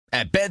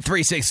At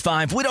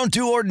Bet365, we don't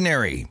do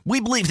ordinary. We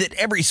believe that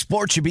every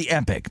sport should be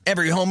epic.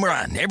 Every home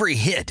run, every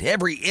hit,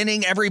 every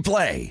inning, every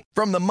play.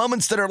 From the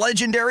moments that are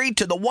legendary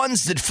to the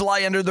ones that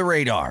fly under the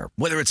radar.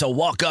 Whether it's a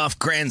walk-off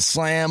grand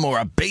slam or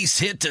a base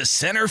hit to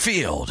center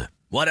field.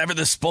 Whatever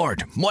the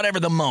sport, whatever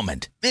the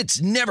moment.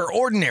 It's never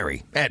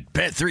ordinary at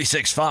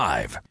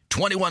Bet365.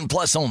 21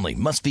 plus only.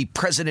 Must be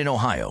present in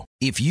Ohio.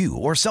 If you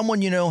or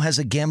someone you know has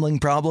a gambling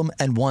problem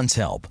and wants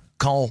help,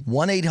 call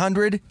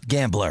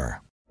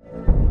 1-800-GAMBLER.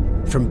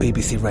 From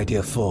BBC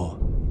Radio 4,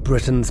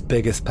 Britain's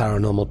biggest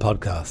paranormal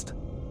podcast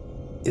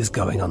is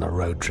going on a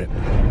road trip.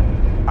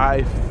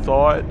 I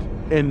thought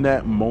in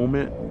that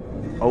moment,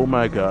 oh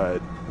my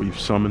God, we've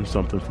summoned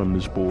something from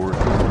this board.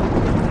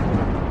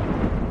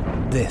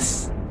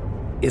 This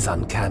is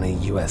Uncanny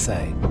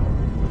USA.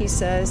 He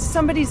says,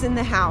 somebody's in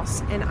the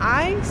house, and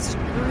I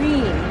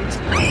screamed.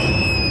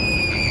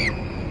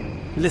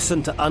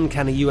 Listen to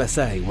Uncanny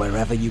USA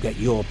wherever you get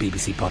your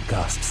BBC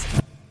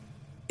podcasts,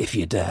 if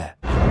you dare.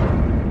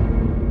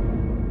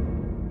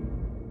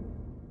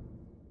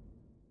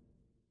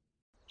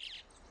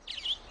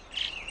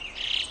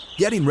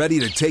 Getting ready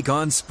to take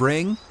on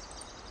spring?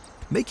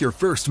 Make your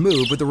first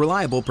move with the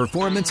reliable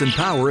performance and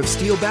power of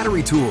Steel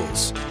battery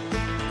tools.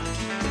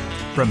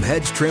 From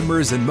hedge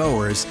trimmers and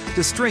mowers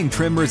to string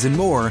trimmers and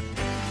more,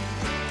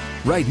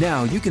 right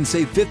now you can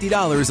save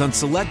 $50 on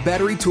select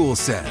battery tool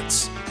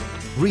sets.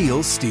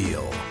 Real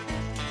Steel.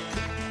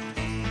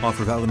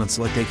 Offer valid on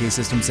select AK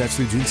system sets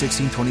through June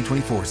 16,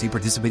 2024. See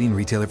participating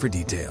retailer for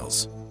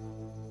details.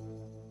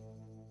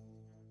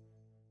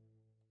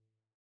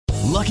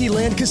 Lucky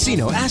Land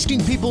Casino,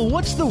 asking people,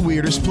 what's the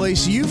weirdest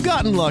place you've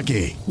gotten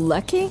lucky?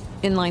 Lucky?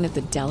 In line at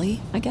the deli,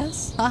 I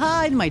guess?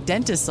 Aha, in my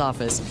dentist's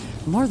office.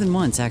 More than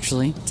once,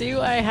 actually. Do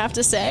I have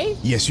to say?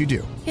 Yes, you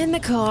do. In the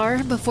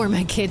car before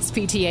my kids'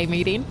 PTA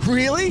meeting.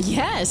 Really?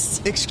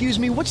 Yes. Excuse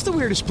me, what's the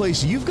weirdest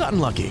place you've gotten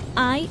lucky?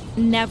 I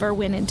never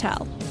win and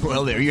tell.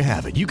 Well, there you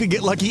have it. You can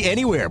get lucky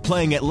anywhere,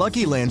 playing at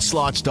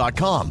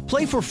LuckyLandSlots.com.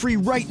 Play for free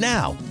right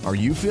now. Are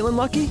you feeling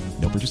lucky?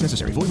 No purchase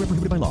necessary. Void where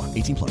prohibited by law.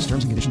 18 plus.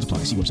 Terms and conditions apply.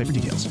 See website for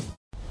details.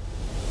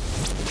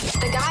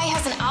 The guy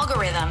has an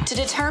algorithm to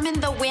determine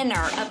the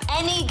winner of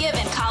any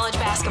given college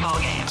basketball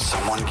game.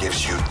 Someone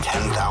gives you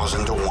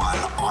 10,000 to 1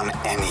 on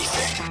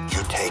anything. You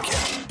take it.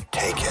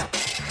 Take it.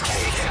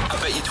 Take it. I'll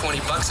bet you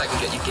 $20 I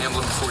can get you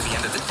gambling before the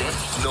end of the day.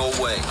 No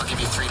way. I'll give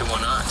you 3 to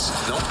 1 odds.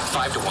 Nope.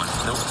 5 to 1.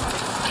 Nope.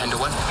 10 to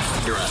 1.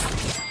 You're out.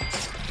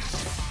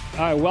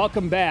 All right,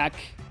 welcome back.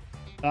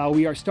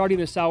 We are starting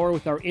this hour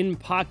with our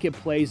in-pocket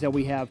plays that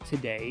we have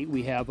today.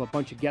 We have a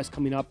bunch of guests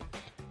coming up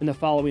in the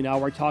following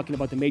hour talking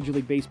about the Major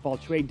League Baseball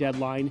trade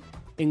deadline,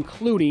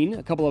 including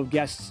a couple of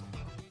guests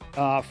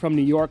from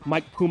New York.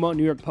 Mike Puma,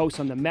 New York Post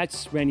on the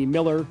Mets, Randy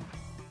Miller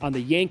on the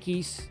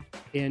Yankees.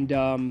 And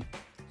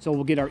so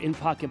we'll get our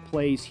in-pocket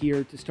plays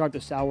here to start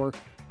this hour.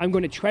 I'm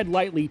going to tread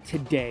lightly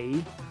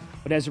today,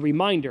 but as a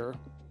reminder,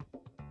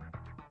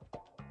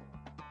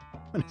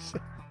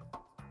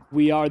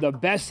 we are the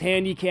best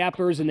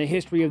handicappers in the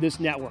history of this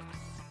network.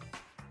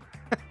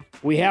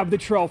 We have the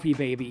trophy,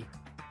 baby.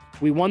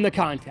 We won the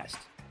contest.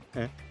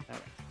 All right.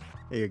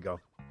 There you go.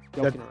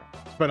 It's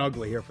been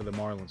ugly here for the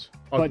Marlins.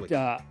 Ugly.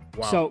 But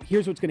wow. So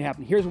here's what's going to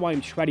happen. Here's why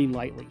I'm treading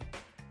lightly.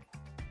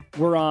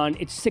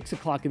 It's 6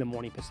 o'clock in the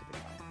morning Pacific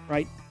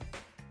time,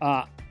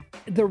 right?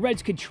 The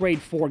Reds could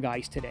trade 4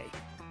 guys today.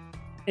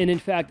 And in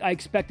fact, I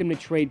expect them to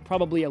trade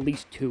probably at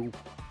least 2.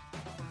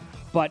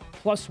 But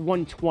plus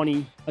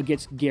 120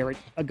 against Garrett,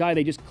 a guy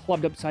they just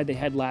clubbed upside the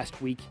head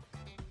last week.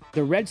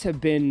 The Reds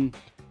have been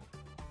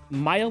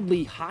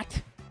mildly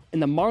hot,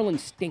 and the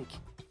Marlins stink.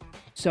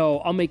 So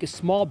I'll make a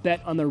small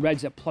bet on the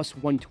Reds at plus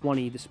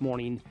 120 this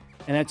morning,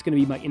 and that's going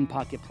to be my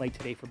in-pocket play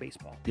today for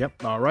baseball.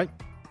 Yep, all right.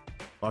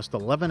 Lost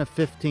 11 of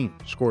 15.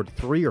 Scored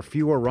 3 or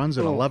fewer runs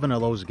in 11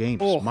 of those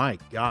games. My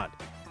God.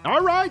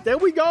 All right, there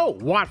we go.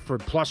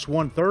 Watford plus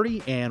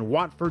 130, and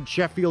Watford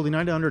Sheffield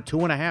United under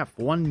 2.5.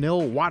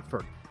 1-0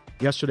 Watford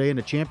yesterday in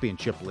the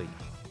Championship League.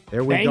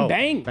 There we go.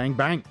 Bang, bang.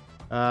 Bang,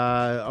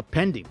 bang.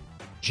 Pending.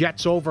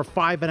 Jets over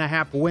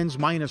 5.5 wins,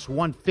 minus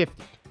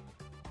 150.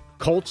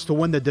 Colts to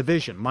win the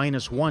division,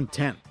 minus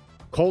 110.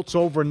 Colts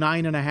over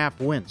 9.5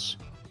 wins.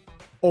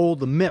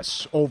 Old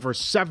Miss over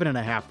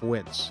 7.5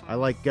 wins. I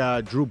like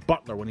Drew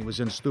Butler when he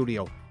was in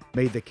studio,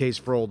 made the case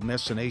for Old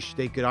Miss, and they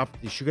should get off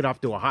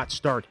to a hot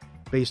start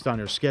based on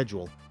their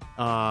schedule.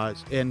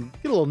 And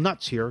get a little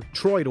nuts here.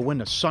 Troy to win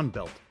the Sun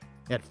Belt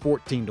at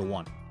 14 to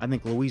 1. I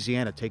think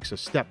Louisiana takes a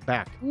step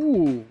back.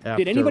 Ooh.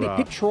 Did anybody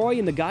pick Troy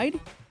in the guide?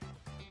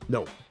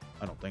 No,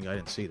 I don't think. I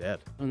didn't see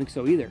that. I don't think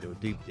so either.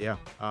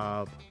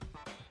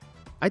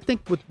 I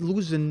think with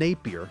losing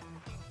Napier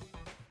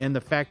and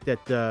the fact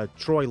that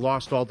Troy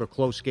lost all their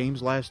close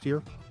games last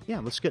year,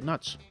 let's get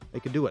nuts. They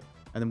could do it.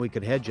 And then we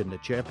could hedge in the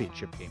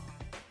championship game.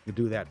 You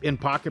do that. In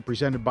Pocket,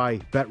 presented by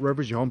Bet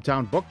Rivers, your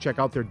hometown book. Check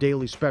out their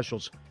daily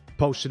specials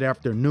posted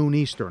after noon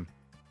Eastern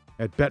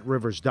at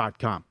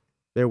betrivers.com.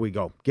 There we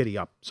go. Giddy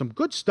up. Some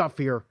good stuff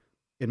here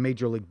in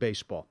Major League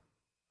Baseball.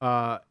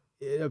 As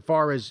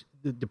far as,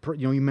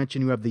 you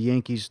mentioned you have the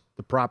Yankees,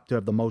 the prop to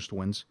have the most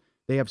wins.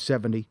 They have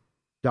 70.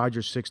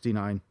 Dodgers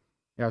 69.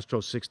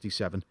 Astros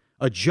 67.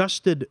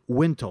 Adjusted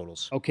win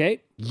totals.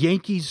 Okay.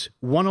 Yankees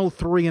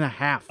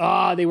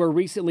 103.5. They were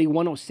recently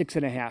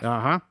 106.5.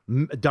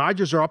 Uh-huh.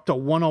 Dodgers are up to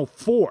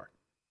 104.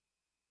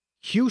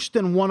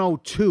 Houston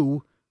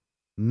 102.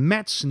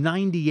 Mets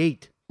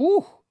 98.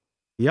 Ooh.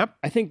 Yep.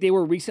 I think they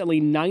were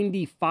recently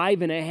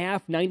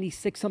 95.5,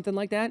 96, something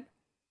like that.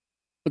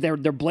 But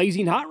they're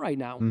blazing hot right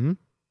now. Mm-hmm.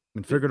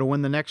 And figure to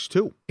win the next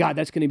two. God,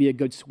 that's going to be a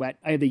good sweat.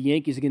 I had the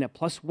Yankees again at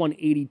plus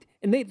 180.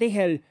 And they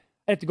had,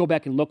 I have to go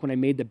back and look when I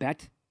made the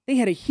bet. They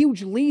had a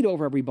huge lead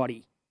over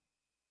everybody.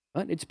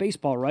 But it's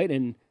baseball, right?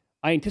 And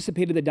I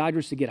anticipated the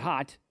Dodgers to get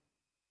hot.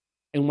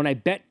 And when I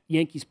bet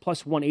Yankees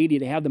plus 180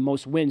 to have the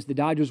most wins, the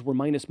Dodgers were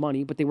minus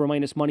money, but they were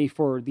minus money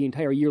for the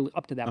entire year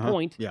up to that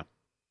point. Yeah.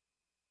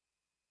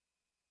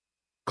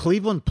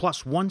 Cleveland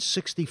plus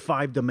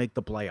 165 to make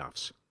the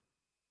playoffs.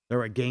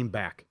 They're a game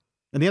back.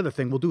 And the other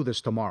thing, we'll do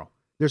this tomorrow.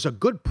 There's a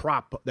good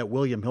prop that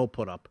William Hill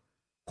put up.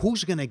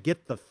 Who's going to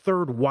get the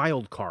third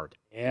wild card?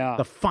 Yeah.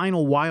 The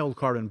final wild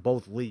card in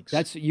both leagues.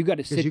 That's you got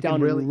to sit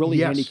down and really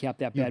yes, handicap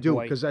that bad you do,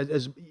 boy. Because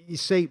as you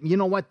say, you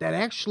know what? That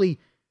actually,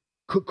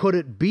 could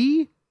it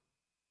be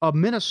a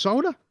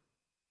Minnesota?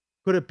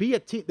 Could it be a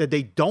team that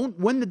they don't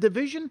win the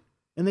division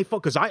and they fall?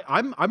 Because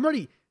I'm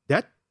ready.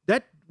 That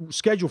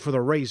schedule for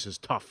the Rays is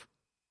tough.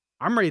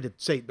 I'm ready to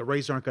say the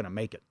Rays aren't going to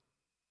make it.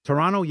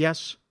 Toronto,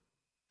 yes.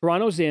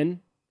 Toronto's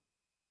in.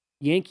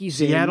 Yankees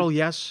Seattle, in.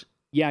 yes.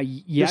 Yeah,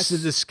 yes.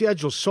 The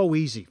schedule's so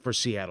easy for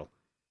Seattle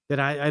that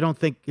I don't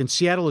think, and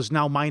Seattle is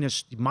now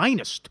minus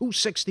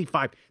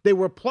 265. They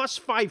were plus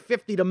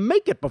 550 to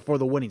make it before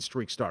the winning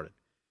streak started.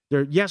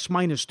 They're, yes,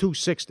 minus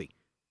 260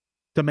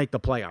 to make the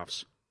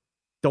playoffs.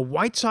 The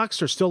White Sox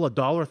are still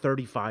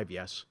 $1.35,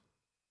 yes,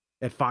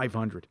 at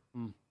 500.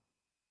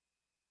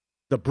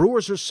 The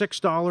Brewers are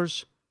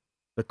 $6.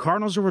 The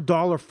Cardinals are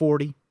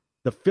 $1.40.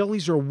 The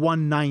Phillies are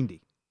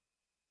 $1.90.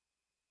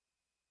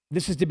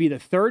 This is to be the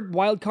third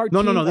wild card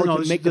No,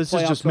 team? This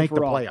is just make the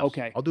overall? playoffs.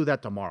 Okay. I'll do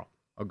that tomorrow.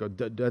 I'll go.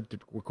 That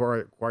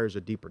requires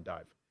a deeper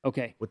dive.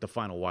 Okay. With the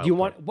final wild Do you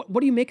card. want?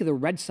 What do you make of the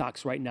Red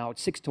Sox right now?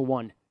 It's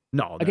 6-1.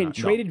 No. Again, not,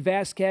 traded no.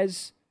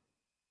 Vasquez,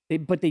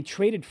 but they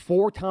traded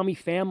for Tommy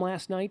Pham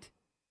last night.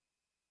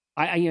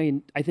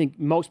 I think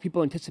most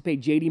people anticipate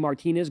J.D.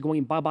 Martinez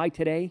going bye-bye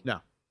today. No.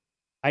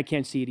 I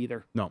can't see it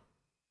either. No.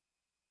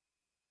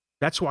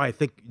 That's why I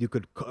think you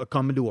could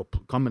come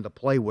into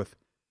play with,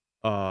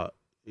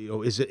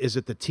 is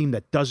it the team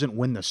that doesn't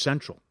win the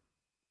Central?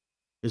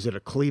 Is it a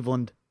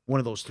Cleveland, one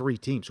of those three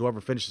teams?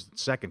 Whoever finishes in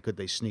second, could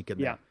they sneak in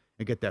there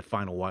and get that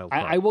final wild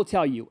card? I will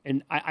tell you,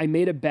 and I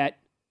made a bet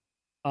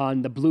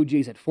on the Blue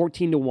Jays at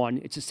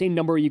 14-1. It's the same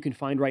number you can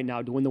find right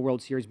now to win the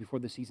World Series before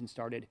the season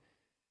started.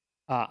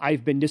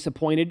 I've been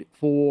disappointed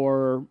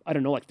for,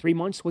 3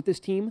 months with this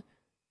team.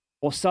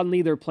 Well,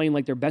 suddenly they're playing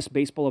like their best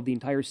baseball of the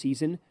entire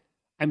season.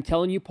 I'm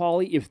telling you,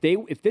 Paulie,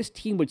 if this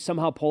team would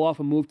somehow pull off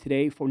a move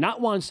today for not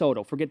Juan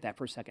Soto, forget that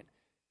for a second.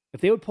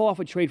 If they would pull off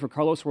a trade for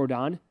Carlos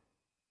Rodon,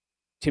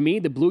 to me,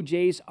 the Blue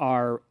Jays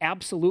are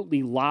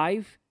absolutely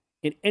live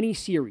in any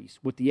series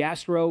with the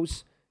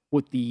Astros,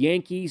 with the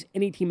Yankees,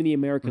 any team in the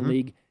American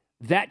League.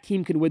 That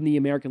team can win the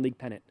American League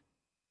pennant.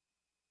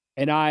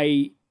 And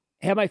I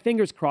have my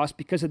fingers crossed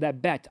because of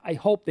that bet. I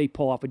hope they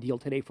pull off a deal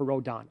today for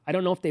Rodon. I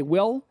don't know if they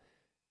will.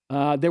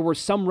 There were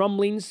some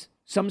rumblings,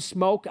 some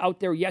smoke out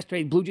there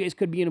yesterday. Blue Jays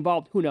could be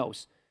involved. Who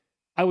knows?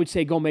 I would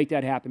say go make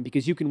that happen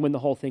because you can win the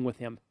whole thing with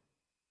him.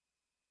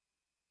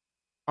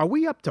 Are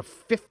we up to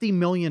 $50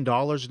 million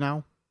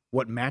now?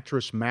 What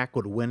Mattress Mac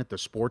would win at the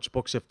sports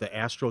books if the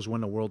Astros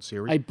win the World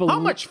Series? How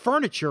much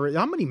furniture,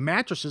 how many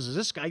mattresses does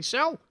this guy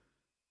sell?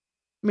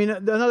 I mean,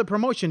 another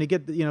promotion, you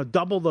get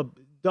double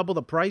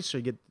the price, or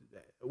you get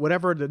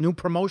whatever the new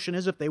promotion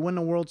is if they win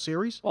the World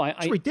Series. Well,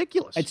 it's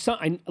ridiculous.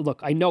 Look,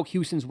 I know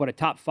Houston's a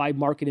top 5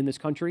 market in this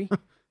country.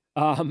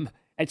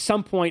 At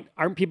some point,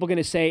 aren't people going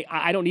to say,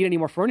 I don't need any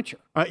more furniture?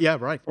 Yeah,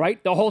 right.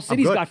 Right? The whole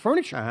city's got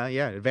furniture.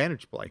 Yeah,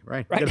 advantage play,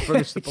 right? You got to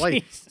furnish the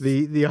play.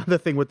 The other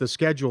thing with the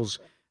schedules,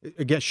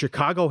 again,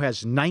 Chicago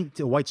has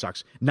 19, White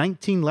Sox,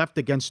 19 left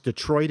against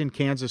Detroit and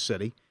Kansas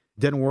City.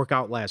 Didn't work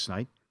out last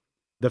night.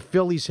 The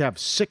Phillies have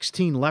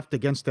 16 left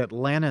against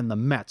Atlanta and the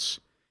Mets.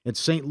 In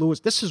St. Louis,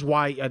 this is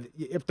why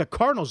if the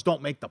Cardinals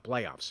don't make the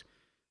playoffs,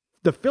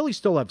 the Phillies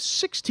still have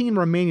 16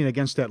 remaining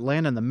against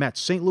Atlanta and the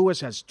Mets. St. Louis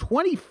has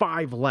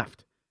 25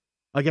 left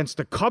against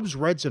the Cubs,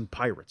 Reds, and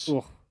Pirates.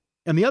 Ugh.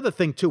 And the other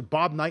thing, too,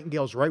 Bob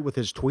Nightingale's right with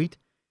his tweet.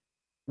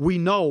 We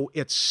know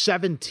it's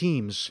 7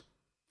 teams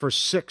for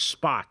 6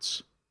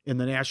 spots in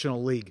the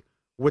National League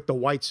with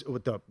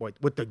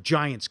the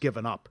Giants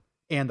giving up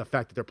and the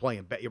fact that they're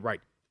playing. You're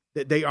right.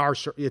 They are.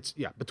 It's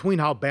between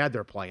how bad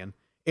they're playing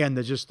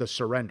and just the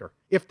surrender.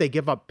 If they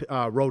give up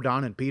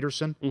Rodon and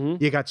Peterson,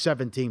 you got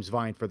 7 teams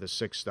vying for the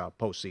 6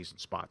 postseason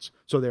spots.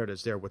 So there it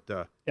is. There with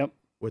the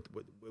with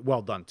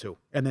well done too.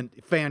 And then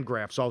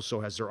Fangraphs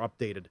also has their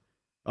updated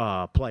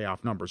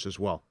playoff numbers as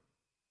well,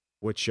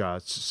 which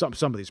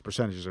some of these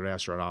percentages are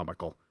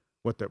astronomical.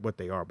 What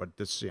they are, but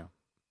this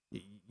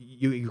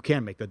you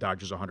can make the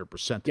Dodgers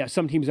 100%. Yeah,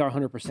 some teams are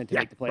 100% to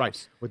make the playoffs.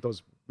 Right. With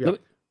those, yeah.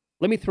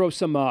 Let me throw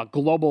some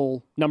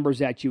global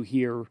numbers at you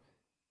here.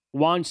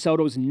 Juan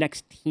Soto's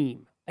next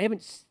team. I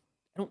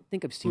don't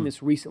think I've seen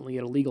this recently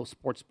at a legal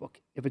sports book.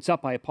 If it's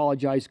up, I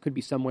apologize. It could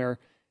be somewhere.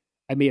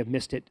 I may have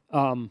missed it.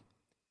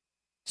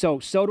 So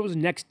Soto's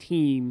next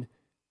team,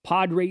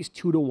 Padres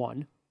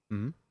 2-1,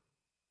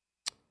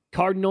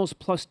 Cardinals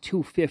plus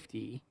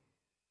 250,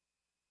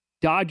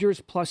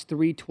 Dodgers plus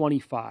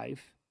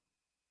 325.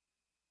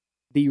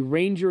 The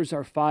Rangers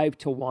are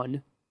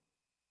 5-1.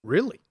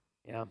 Really?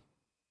 Yeah.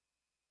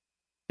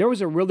 There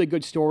was a really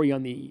good story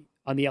on the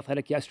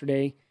Athletic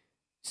yesterday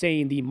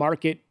saying the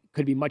market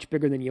could be much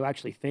bigger than you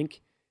actually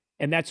think.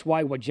 And that's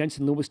why what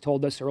Jensen Lewis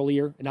told us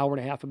earlier, an hour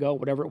and a half ago,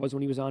 whatever it was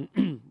when he was on,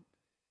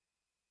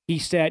 he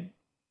said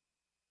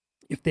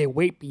if they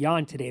wait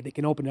beyond today, they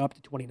can open it up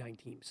to 29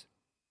 teams,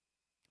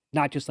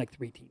 not just like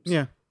 3 teams.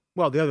 Yeah.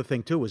 Well, the other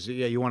thing, too, is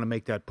you want to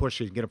make that push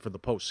and get it for the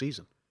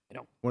postseason. I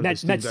know.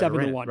 Mets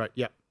 7-1. Right,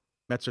 yeah.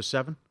 Mets are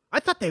 7. I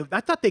thought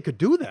they could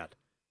do that.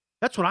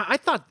 That's what I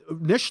thought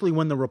initially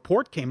when the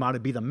report came out,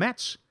 it'd be the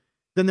Mets.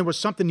 Then there was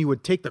something you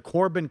would take the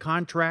Corbin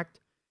contract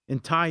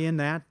and tie in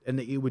that, and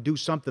that you would do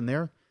something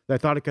there. I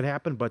thought it could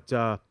happen, but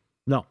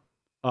no.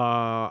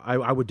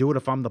 I would do it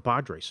if I'm the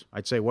Padres.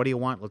 I'd say, what do you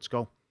want? Let's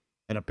go.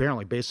 And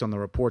apparently, based on the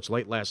reports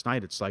late last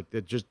night, it's like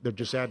they're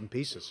just adding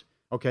pieces.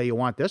 Okay, you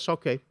want this?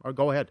 Okay, or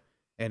go ahead.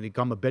 And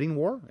become a bidding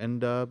war, and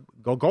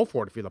go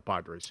for it if you're the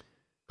Padres.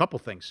 Couple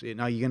things.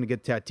 Now you're going to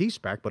get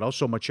Tatis back, but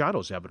also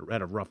Machado's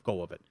had a rough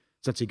go of it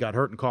since he got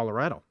hurt in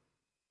Colorado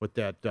with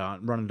that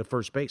running to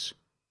first base.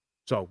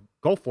 So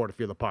go for it if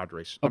you're the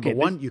Padres. Number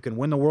one, you can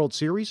win the World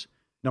Series.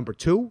 Number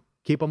 2,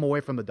 keep them away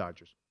from the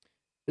Dodgers.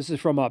 This is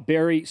from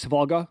Barry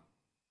Svalga.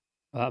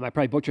 I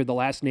probably butchered the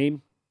last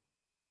name.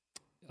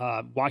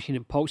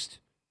 Washington Post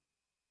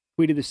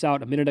tweeted this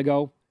out a minute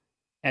ago.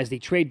 As the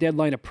trade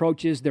deadline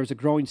approaches, there's a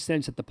growing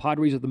sense that the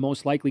Padres are the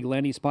most likely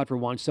landing spot for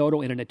Juan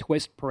Soto, and in a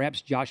twist, perhaps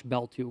Josh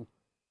Bell too.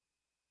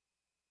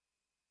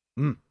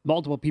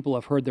 Multiple people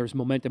have heard there's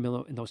momentum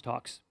in those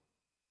talks.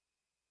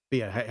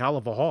 Be a hell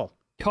of a haul.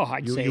 Oh,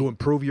 I'd say. You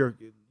improve your...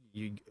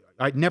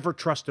 I never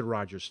trusted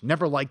Rodgers.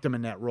 Never liked him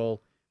in that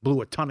role. Blew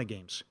a ton of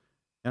games.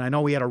 And I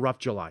know he had a rough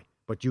July.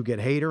 But you get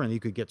Hader and you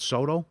could get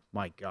Soto.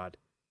 My God.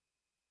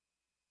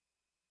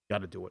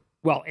 Got to do it.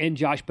 Well, and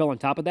Josh Bell on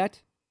top of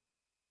that?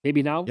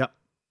 Maybe now? Yep.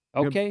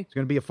 Okay. It's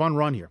going to be a fun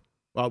run here.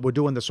 We're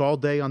doing this all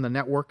day on the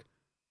network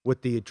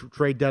with the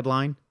trade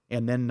deadline.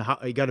 And then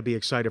you got to be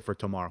excited for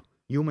tomorrow.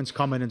 Humans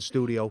coming in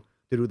studio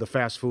to do the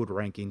fast food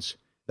rankings.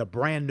 The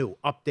brand new,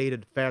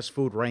 updated fast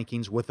food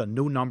rankings with a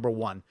new number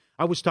 1.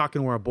 I was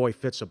talking to our boy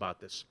Fitz about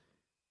this.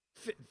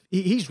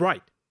 He's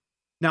right.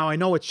 Now, I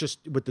know it's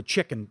just with the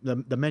chicken,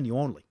 the menu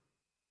only.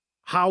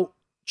 How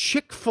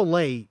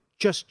Chick-fil-A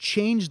just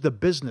changed the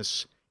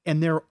business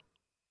and their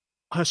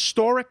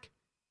historic,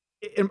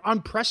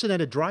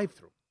 unprecedented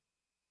drive-through.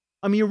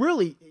 I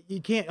mean,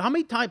 you can't. How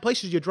many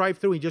places you drive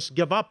through and you just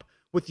give up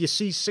with you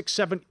see 6,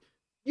 7.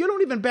 You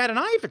don't even bat an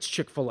eye if it's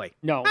Chick-fil-A.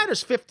 No. That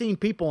is 15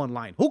 people in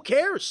line. Who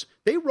cares?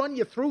 They run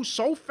you through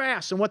so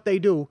fast in what they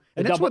do.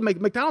 And that's what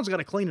McDonald's got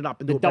to clean it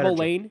up and do a better double job.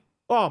 lane.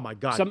 Oh, my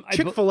God.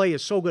 Chick-fil-A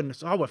is so good. And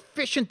how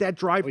efficient that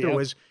drive-thru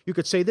is. You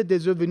could say that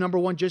there's the number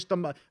 1, just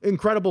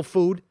incredible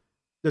food,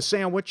 the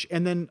sandwich,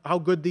 and then how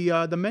good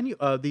the menu,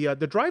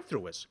 the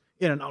drive-thru is.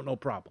 In and out, no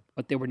problem.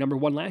 But they were number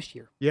 1 last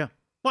year. Yeah.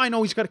 Well, I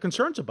know he's got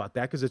concerns about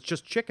that because it's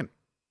just chicken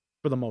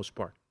for the most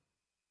part.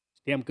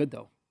 It's damn good,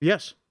 though.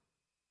 Yes.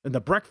 And the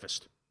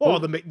breakfast. Oh,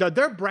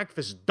 their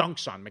breakfast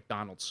dunks on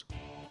McDonald's.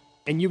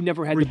 And you've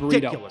never had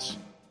Ridiculous.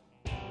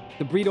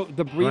 The burrito.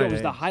 The burrito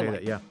was the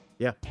highlight.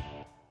 Yeah.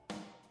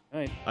 All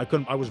right.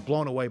 I was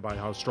blown away by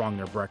how strong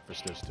their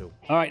breakfast is too.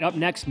 All right. Up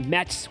next,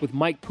 Mets with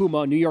Mike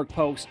Puma, New York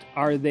Post.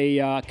 Are they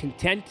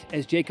content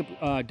as Jacob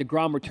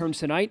deGrom returns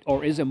tonight,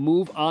 or is a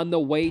move on the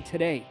way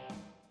today?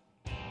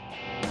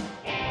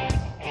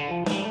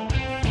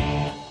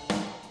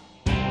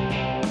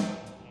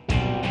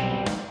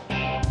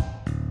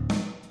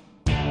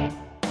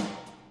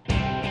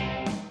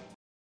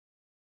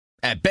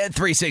 At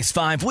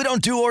Bet365, we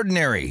don't do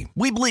ordinary.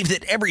 We believe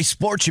that every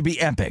sport should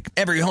be epic.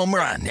 Every home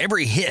run,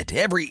 every hit,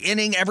 every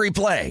inning, every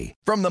play.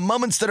 From the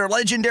moments that are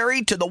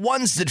legendary to the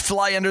ones that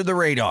fly under the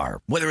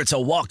radar. Whether it's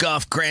a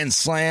walk-off grand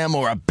slam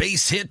or a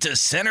base hit to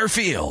center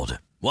field.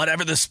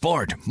 Whatever the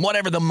sport,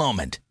 whatever the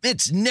moment.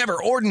 It's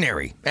never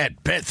ordinary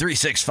at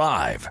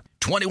Bet365.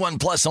 21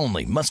 plus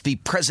only. Must be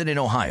present in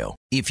Ohio.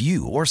 If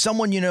you or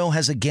someone you know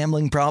has a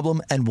gambling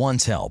problem and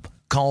wants help,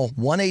 call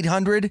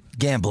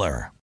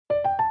 1-800-GAMBLER.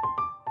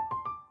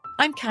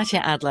 I'm Katya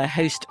Adler,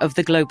 host of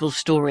The Global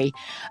Story.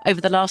 Over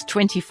the last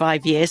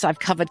 25 years, I've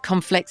covered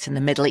conflicts in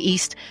the Middle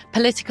East,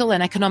 political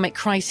and economic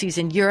crises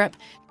in Europe,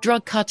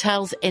 drug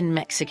cartels in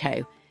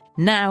Mexico.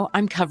 Now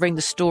I'm covering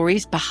the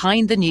stories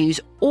behind the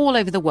news all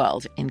over the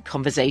world in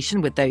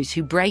conversation with those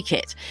who break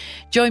it.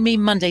 Join me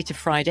Monday to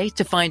Friday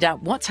to find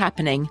out what's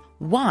happening,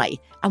 why,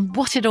 and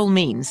what it all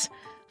means.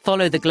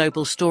 Follow The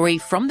Global Story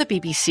from the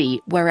BBC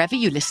wherever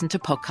you listen to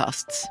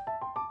podcasts.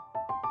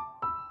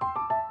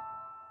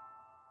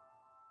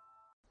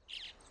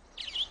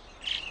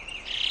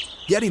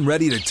 Getting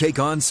ready to take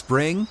on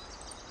spring?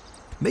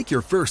 Make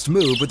your first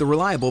move with the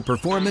reliable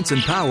performance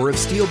and power of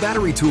Steel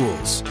battery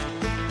tools.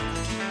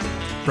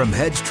 From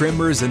hedge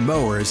trimmers and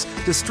mowers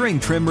to string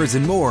trimmers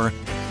and more,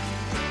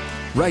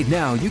 right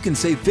now you can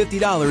save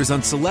 $50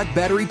 on select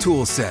battery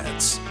tool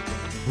sets.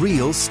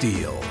 Real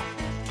Steel.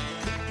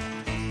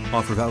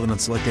 Offer valid on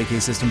select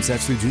AK system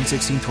sets through June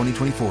 16,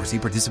 2024. See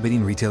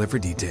participating retailer for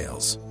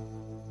details.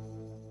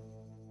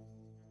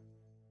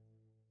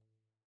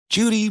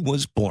 Judy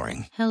was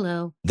boring.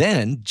 Hello.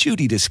 Then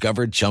Judy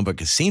discovered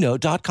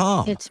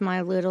ChumbaCasino.com. It's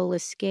my little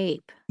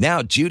escape.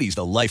 Now Judy's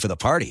the life of the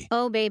party.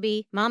 Oh,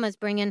 baby, mama's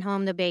bringing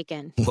home the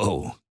bacon.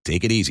 Whoa,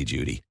 take it easy,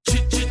 Judy.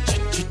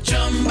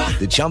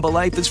 The Chumba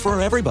life is for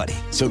everybody.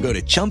 So go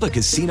to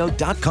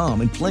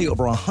ChumbaCasino.com and play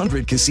over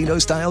 100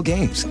 casino-style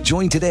games.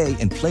 Join today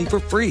and play for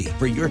free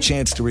for your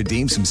chance to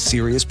redeem some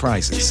serious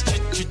prizes.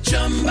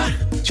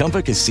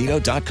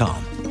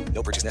 ChumbaCasino.com.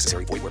 No purchase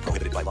necessary. Void where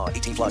prohibited by law.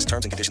 18 plus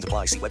terms and conditions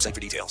apply. See website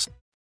for details.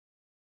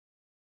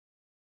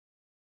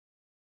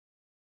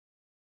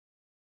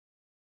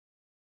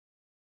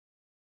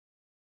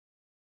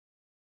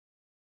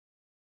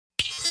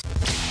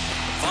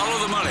 Follow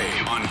the money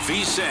on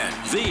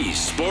VSiN, the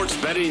Sports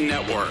Betting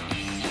Network.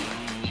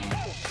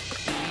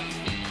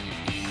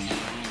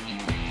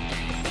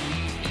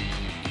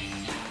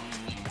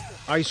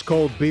 Ice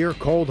cold beer,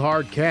 cold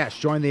hard cash.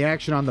 Join the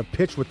action on the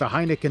pitch with the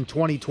Heineken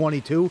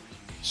 2022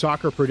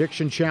 Soccer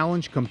Prediction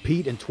Challenge.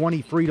 Compete in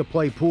 20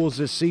 free-to-play pools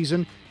this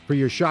season for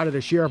your shot at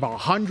a share of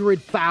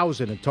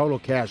 $100,000 in total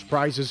cash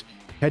prizes.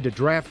 Head to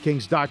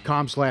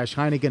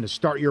DraftKings.com/Heineken to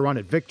start your run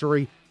at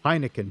victory.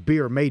 Heineken,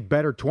 beer made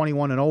better,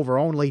 21 and over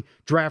only.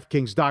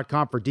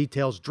 DraftKings.com for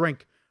details.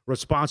 Drink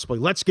responsibly.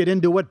 Let's get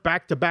into it.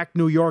 Back-to-back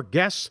New York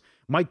guests.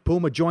 Mike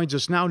Puma joins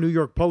us now, New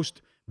York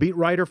Post beat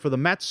writer for the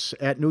Mets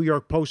at New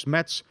York Post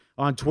Mets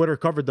on Twitter.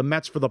 Covered the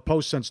Mets for the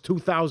Post since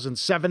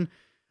 2007.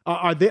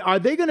 Are they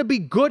going to be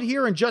good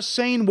here and just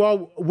saying,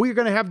 well, we're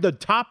going to have the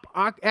top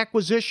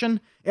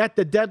acquisition at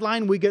the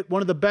deadline? We get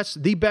one of the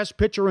best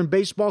pitcher in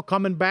baseball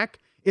coming back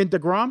in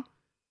DeGrom?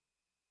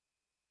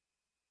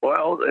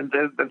 Well,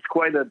 that's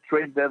quite a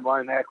trade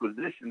deadline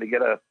acquisition to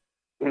get a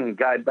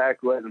guy back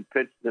who hasn't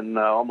pitched in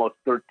almost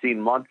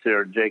 13 months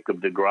here,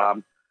 Jacob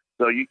DeGrom.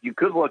 So you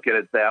could look at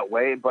it that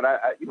way, but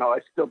I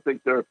still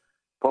think they're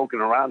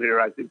poking around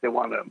here. I think they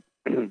want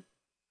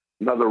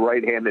another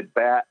right-handed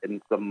bat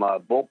and some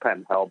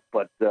bullpen help.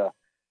 But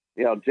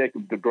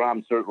Jacob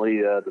DeGrom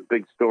certainly the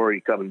big story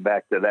coming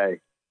back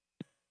today.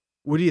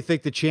 What do you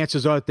think the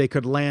chances are that they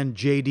could land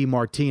J.D.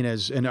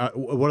 Martinez, and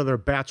what other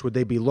bats would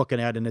they be looking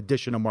at in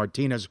addition to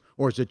Martinez,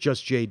 or is it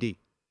just J.D.?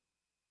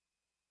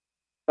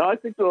 No, I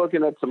think they're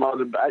looking at some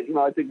other.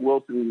 I think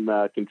Wilson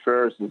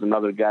Contreras is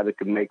another guy that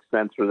could make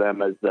sense for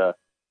them as a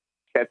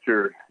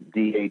catcher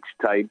DH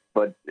type.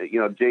 But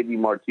J.D.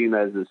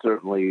 Martinez is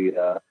certainly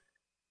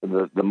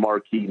the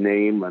marquee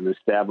name, an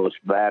established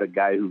bat, a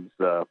guy who's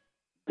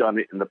done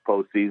it in the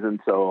postseason.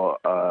 So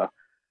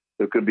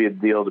there could be a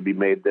deal to be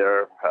made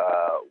there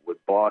with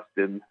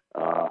Boston.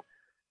 I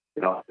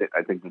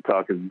think they're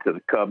talking to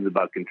the Cubs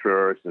about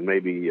Contreras and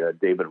maybe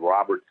David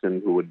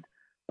Robertson, who would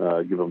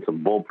give them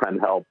some bullpen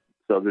help.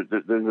 So there's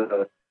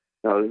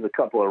a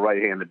couple of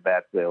right-handed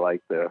bats they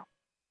like there.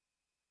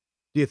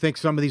 Do you think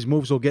some of these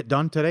moves will get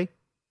done today?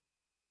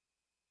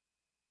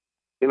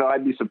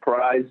 I'd be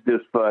surprised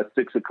if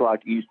 6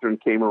 o'clock Eastern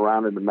came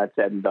around and the Mets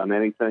hadn't done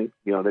anything.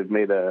 They've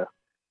made a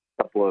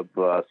couple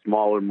of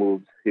smaller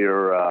moves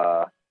here,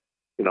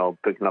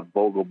 picking up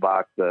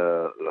Vogelbach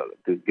to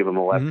give him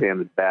a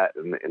left-handed bat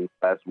in the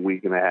last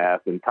week and a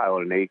half, and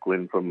Tyler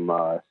Naquin from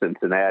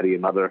Cincinnati,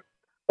 another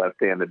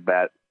left-handed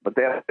bat. But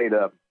they have made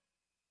a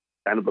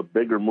kind of a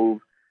bigger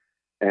move,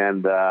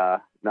 and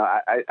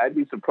I'd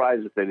be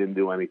surprised if they didn't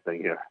do anything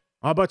here.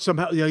 How about you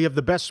have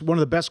one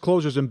of the best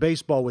closers in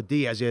baseball with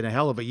Diaz. He had a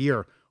hell of a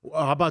year.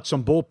 How about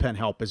some bullpen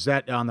help? Is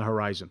that on the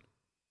horizon?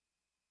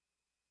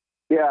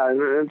 Yeah,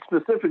 and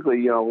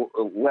specifically,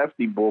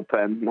 lefty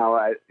bullpen. Now,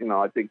 I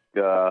think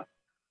a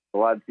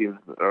lot of teams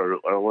are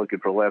looking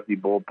for lefty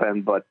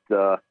bullpen, but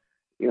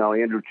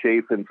Andrew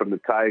Chafin from the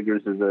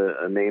Tigers is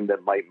a name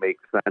that might make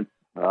sense.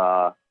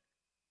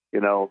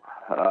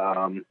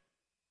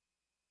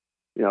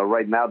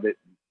 Right now the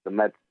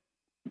Mets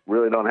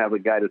really don't have a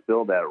guy to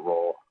fill that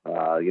role.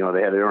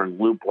 They had Aaron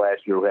Loop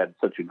last year who had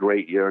such a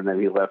great year, and then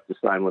he left to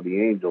sign with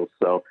the Angels.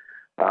 So,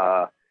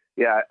 I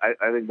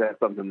think that's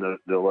something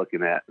they're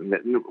looking at. And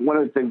one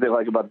of the things they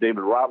like about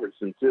David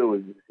Robertson, too,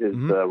 is his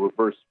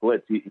reverse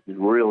splits. He's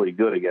really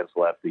good against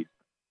lefties.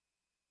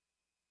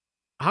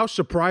 How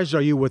surprised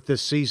are you with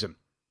this season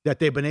that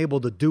they've been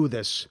able to do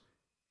this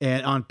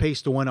and on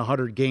pace to win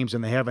 100 games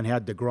and they haven't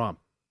had DeGrom?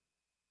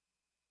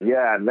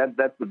 Yeah, and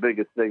that's the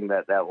biggest thing,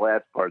 that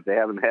last part. They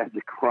haven't had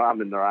DeGrom,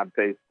 and they're on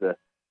pace to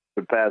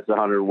pass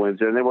 100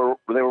 wins. And they were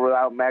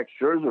without Max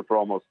Scherzer for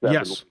almost 7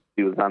 weeks.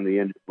 He was on the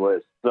injured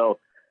list. So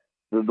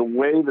the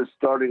way the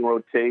starting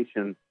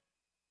rotation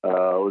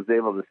was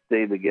able to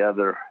stay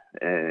together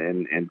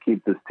and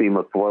keep this team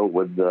afloat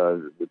with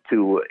the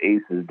two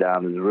aces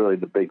down is really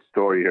the big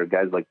story here.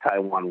 Guys like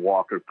Taijuan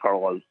Walker,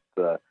 Carlos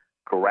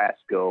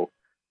Carrasco,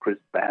 Chris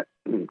Bassett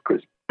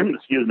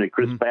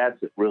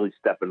really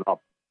stepping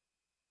up.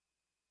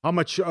 How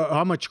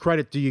much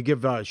credit do you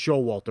give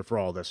Showalter for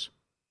all this?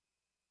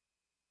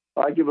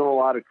 I give him a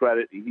lot of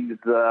credit. He's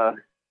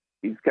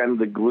kind of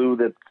the glue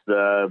that's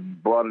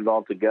brought it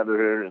all together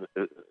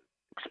here.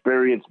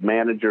 Experienced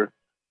manager,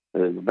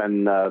 has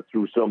been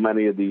through so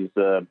many of these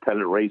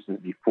pennant races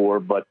before,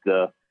 but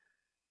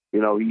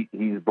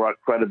he's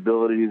brought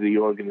credibility to the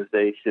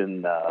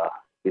organization.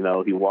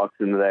 He walks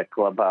into that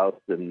clubhouse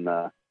and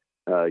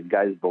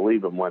guys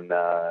believe him when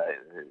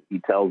he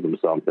tells them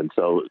something.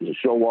 So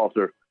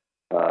Showalter,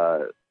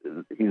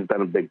 he's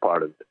been a big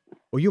part of it.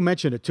 Well, you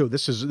mentioned it too.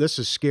 This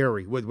is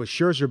scary. With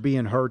Scherzer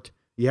being hurt,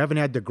 you haven't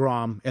had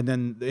DeGrom, and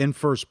then in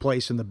first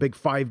place in the big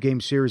 5-game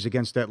series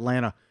against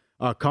Atlanta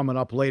coming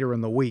up later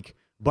in the week.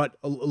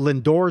 But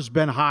Lindor's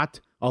been hot.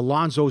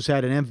 Alonso's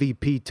had an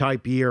MVP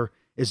type year.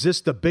 Is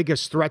this the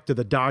biggest threat to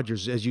the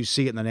Dodgers as you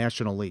see it in the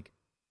National League?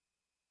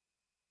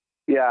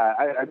 Yeah,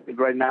 I think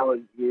right now,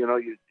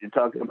 you're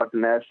talking about the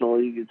National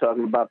League. You're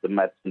talking about the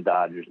Mets and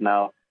Dodgers.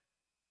 Now,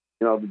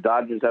 the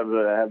Dodgers have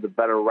the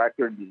better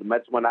record. The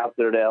Mets went out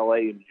there to L.A.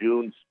 in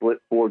June,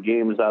 split 4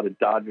 games out at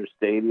Dodger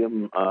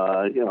Stadium.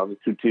 The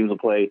two teams will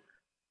play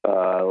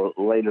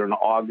later in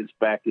August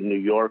back in New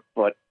York.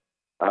 But,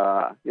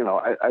 I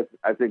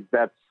think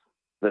that's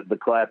the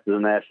class of the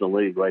National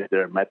League right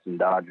there, Mets and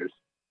Dodgers.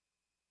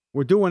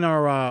 We're doing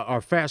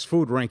our fast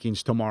food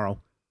rankings tomorrow.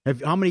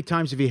 How many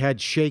times have you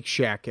had Shake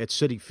Shack at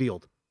Citi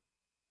Field?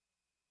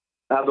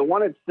 The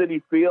one at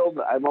Citi Field,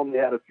 I've only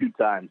had a few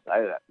times.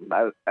 I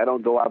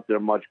don't go out there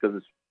much because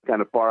it's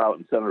kind of far out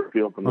in center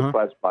field from the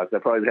press box. I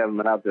probably haven't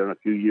been out there in a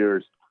few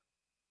years.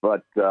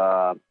 But,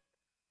 I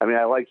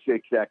like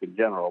Shake Shack in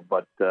general,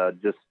 but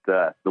just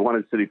the one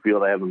at Citi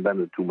Field, I haven't been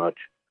to too much.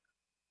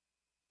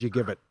 Did you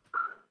give it?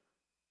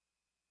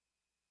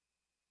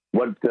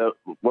 What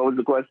was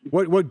the question?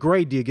 What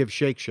grade do you give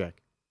Shake Shack?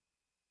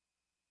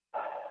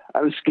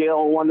 On a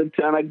scale of 1 to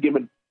 10, I'd give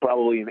it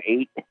probably an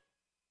 8.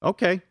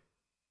 Okay.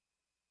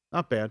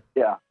 Not bad.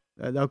 Yeah.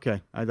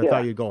 Okay. I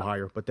thought you'd go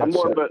higher, but that's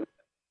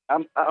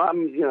I'd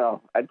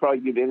probably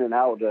give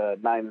In-N-Out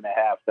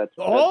 9.5. That's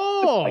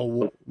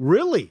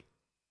really?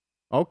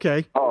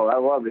 Okay. Oh, I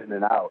love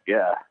In-N-Out.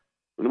 Yeah.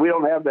 We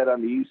don't have that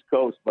on the East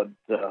Coast, but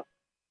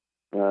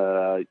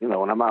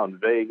when I'm out in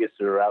Vegas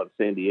or out in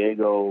San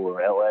Diego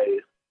or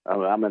LA,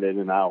 I'm at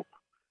In-N-Out.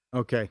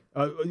 Okay.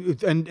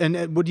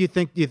 And what do you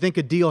think? Do you think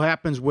a deal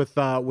happens with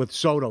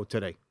Soto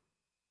today?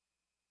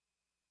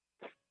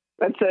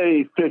 I'd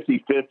say 50-50.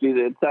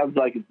 It sounds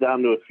like it's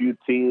down to a few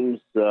teams,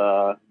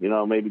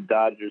 maybe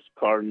Dodgers,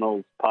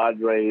 Cardinals,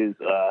 Padres.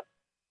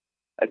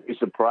 I'd be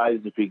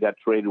surprised if he got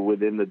traded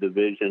within the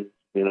division.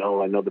 I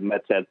know the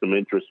Mets had some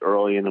interest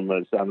early in him, but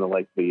it sounded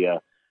like the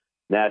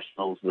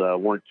Nationals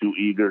weren't too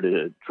eager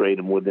to trade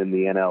him within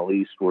the NL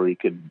East where he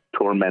could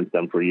torment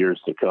them for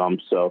years to come.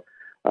 So,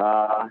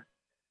 the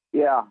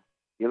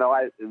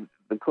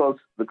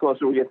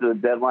closer we get to the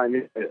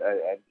deadline,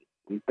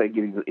 I'm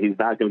thinking he's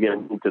not going to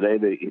get moved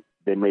today.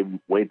 They may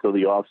wait till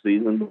the off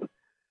season.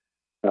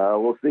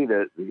 We'll see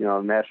that,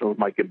 the Nationals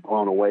might get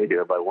blown away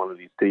here by one of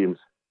these teams.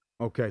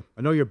 Okay.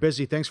 I know you're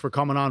busy. Thanks for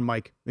coming on,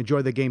 Mike.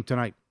 Enjoy the game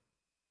tonight.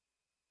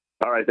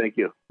 All right. Thank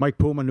you. Mike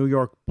Puma, New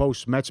York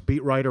Post Mets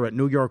beat writer at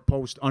New York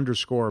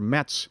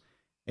Post_Mets.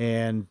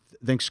 And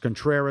thinks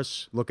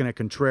Contreras, looking at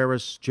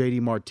Contreras, J.D.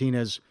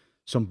 Martinez,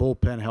 some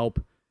bullpen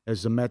help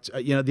as the Mets.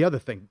 The other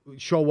thing,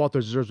 Showalter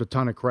deserves a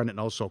ton of credit, and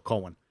also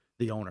Cohen,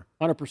 the owner.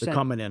 100%. They're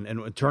coming in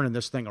and turning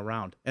this thing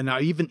around. And now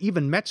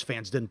even Mets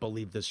fans didn't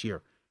believe this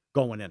year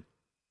going in.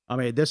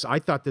 I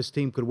thought this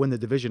team could win the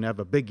division and have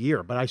a big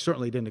year, but I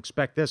certainly didn't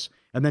expect this.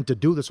 And then to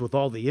do this with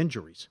all the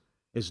injuries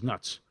is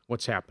nuts,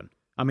 what's happened.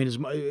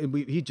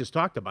 He just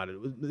talked about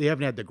it. They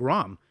haven't had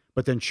DeGrom,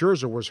 but then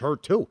Scherzer was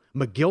hurt too.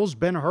 McGill's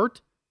been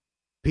hurt.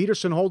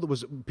 Peterson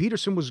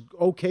was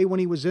okay when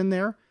he was in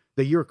there.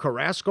 The year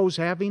Carrasco's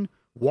having.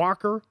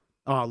 Walker.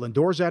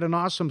 Lindor's had an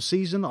awesome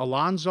season.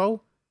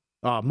 Alonso.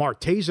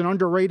 Marte's an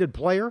underrated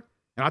player.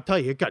 And I'll tell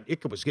you,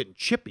 it was getting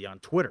chippy on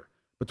Twitter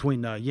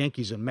between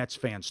Yankees and Mets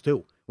fans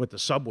too with the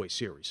Subway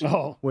Series.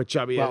 Oh, which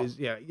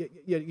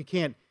you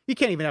can't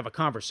even have a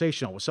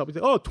conversation with somebody.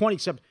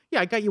 27.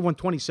 Yeah, I got you won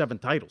 27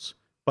 titles,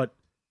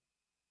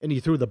 and you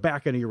threw the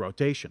back end of your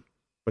rotation.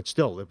 But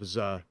still, it was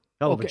a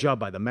hell of a job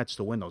by the Mets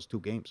to win those 2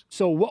 games.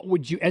 So what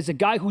would you, as a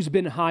guy who's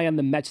been high on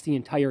the Mets the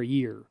entire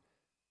year,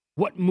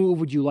 what move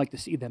would you like to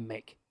see them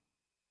make?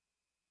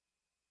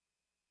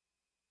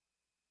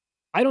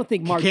 I don't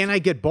think Mark. Can I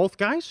get both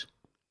guys?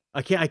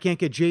 I can't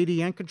get JD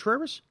and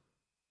Contreras.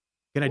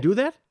 Can I do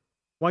that?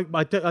 Why?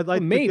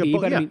 Maybe,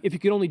 but if you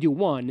could only do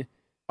one,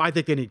 I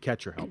think they need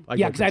catcher help.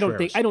 Because I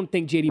don't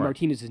think JD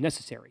Martinez is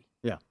necessary.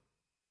 Yeah.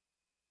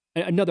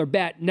 Another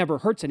bat never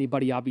hurts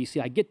anybody.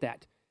 Obviously, I get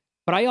that,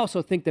 but I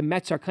also think the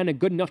Mets are kind of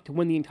good enough to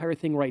win the entire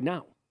thing right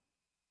now.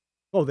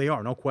 Oh, they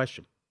are, no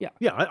question. Yeah.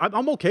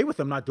 I'm okay with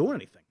them not doing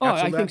anything. Oh,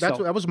 I think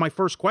so. That was my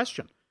first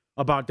question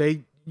about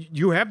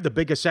you have the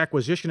biggest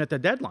acquisition at the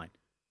deadline,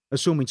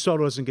 assuming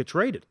Soto doesn't get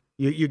traded.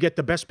 You get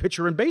the best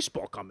pitcher in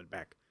baseball coming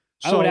back.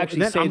 I would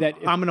actually say that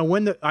I'm going to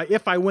win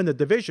if I win the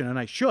division, and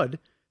I should,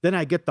 then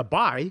I get the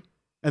bye.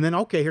 And then,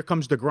 okay, here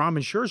comes DeGrom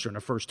and Scherzer in the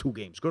first 2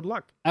 games. Good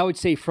luck. I would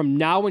say from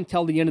now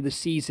until the end of the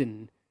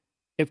season,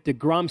 if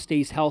DeGrom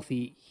stays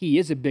healthy, he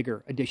is a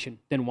bigger addition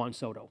than Juan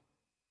Soto.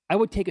 I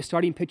would take a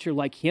starting pitcher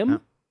like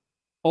him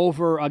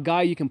over a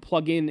guy you can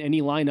plug in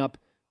any lineup.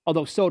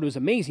 Although Soto is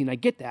amazing, I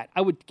get that.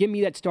 I would give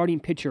me that starting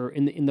pitcher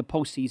in the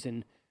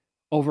postseason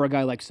over a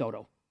guy like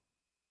Soto.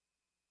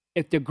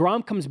 If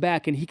DeGrom comes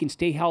back and he can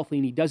stay healthy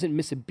and he doesn't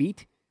miss a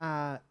beat.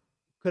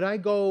 Could I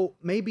go,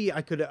 maybe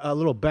I could, a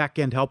little back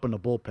end help in the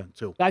bullpen,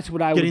 too. That's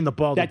what I Getting the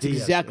ball That's to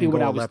Diaz exactly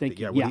what I was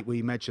thinking. Yeah, Yeah. what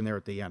you mentioned there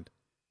at the end.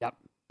 Yep.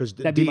 Because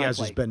Diaz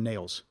has been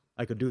nails.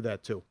 I could do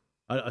that, too.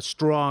 A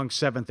strong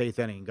 7th, 8th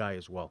inning guy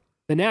as well.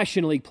 The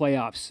National League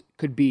playoffs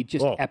could be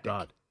just epic.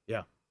 God.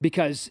 Yeah.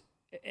 Because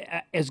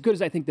as good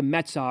as I think the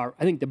Mets are,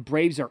 I think the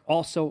Braves are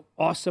also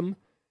awesome.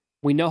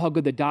 We know how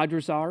good the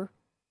Dodgers are.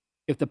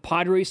 If the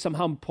Padres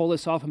somehow pull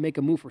this off and make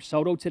a move for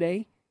Soto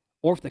today,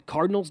 or if the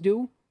Cardinals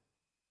do,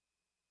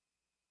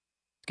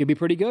 it's going to be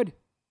pretty good.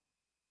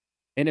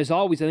 And as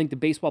always, I think the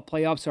baseball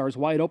playoffs are as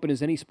wide open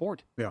as any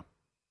sport. Yeah.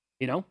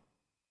 You know?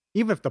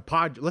 Even if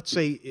let's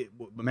say,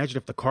 imagine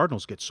if the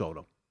Cardinals get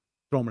Soto,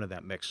 throw him into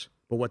that mix.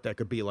 But what that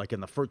could be like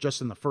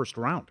just in the first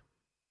round,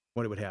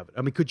 what it would have.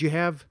 I mean, could you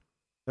have,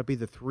 that'd be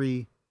the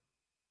 3.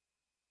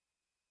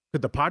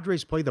 Could the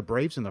Padres play the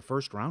Braves in the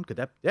first round?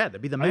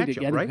 That'd be the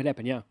matchup, right? That could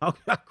happen, yeah. How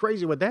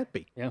crazy would that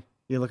be? Yeah.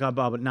 You look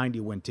about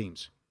 90-win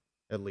teams,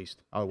 at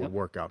least, how it would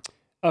work out.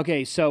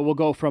 Okay, so we'll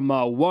go from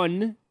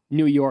one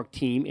New York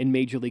team in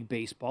Major League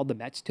Baseball, the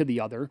Mets, to the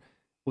other,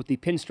 with the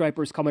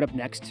Pinstripers coming up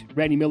next.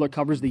 Randy Miller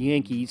covers the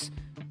Yankees.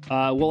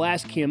 We'll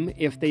ask him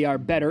if they are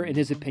better, in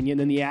his opinion,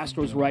 than the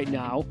Astros right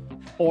now,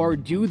 or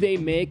do they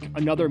make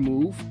another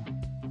move,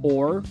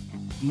 or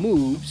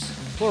moves,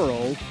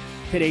 plural,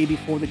 today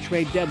before the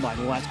trade deadline.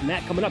 We'll ask him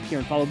that coming up here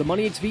and follow the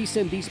money. It's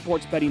VSiN, the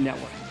Sports Betting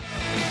Network.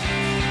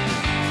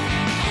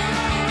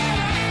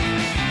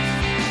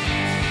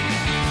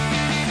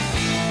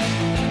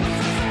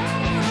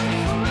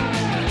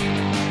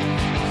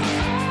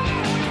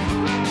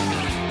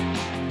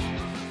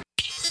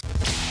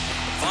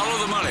 Follow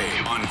the money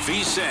on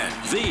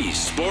VSiN, the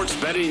Sports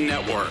Betting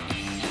Network.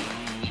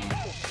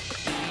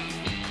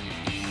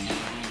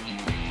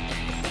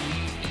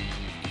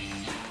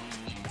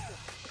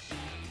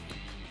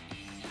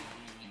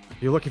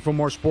 You're looking for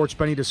more sports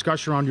betting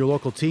discussion around your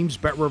local teams?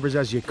 BetRivers,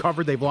 as you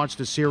covered, they've launched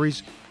a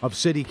series of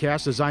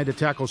CityCast designed to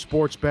tackle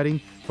sports betting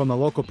from the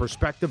local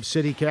perspective.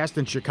 CityCast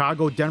in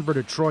Chicago, Denver,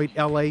 Detroit,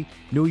 L.A.,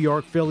 New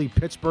York, Philly,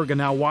 Pittsburgh, and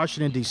now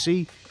Washington,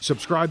 D.C.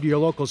 Subscribe to your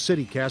local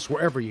CityCast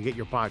wherever you get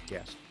your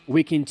podcast.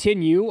 We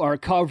continue our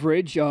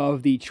coverage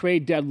of the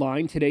trade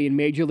deadline today in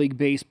Major League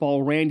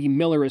Baseball. Randy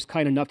Miller is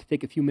kind enough to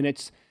take a few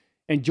minutes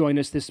and join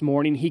us this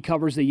morning. He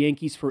covers the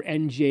Yankees for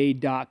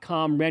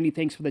NJ.com. Randy,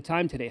 thanks for the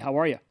time today. How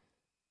are you?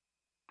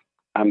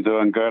 I'm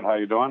doing good. How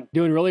you doing?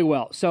 Doing really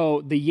well.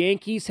 So the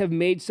Yankees have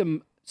made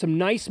some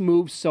nice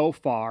moves so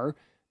far.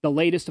 The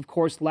latest, of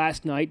course,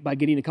 last night by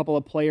getting a couple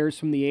of players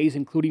from the A's,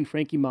 including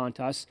Frankie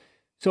Montas.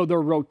 So their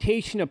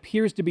rotation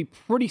appears to be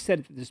pretty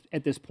set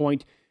at this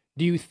point.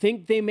 Do you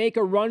think they make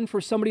a run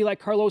for somebody like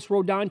Carlos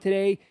Rodon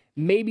today,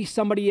 maybe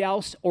somebody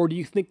else, or do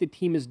you think the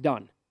team is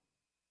done?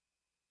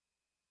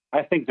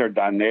 I think they're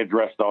done. They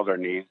addressed all their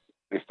needs.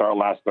 They start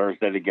last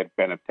Thursday to get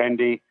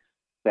Benintendi.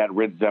 That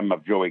rids them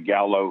of Joey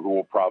Gallo, who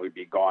will probably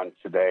be gone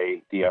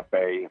today,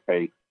 DFA, if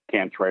they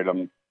can't trade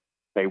him.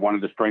 They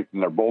wanted to strengthen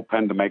their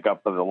bullpen to make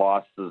up for the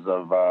losses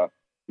of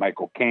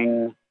Michael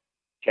King,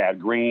 Chad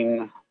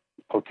Green,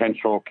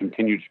 potential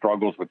continued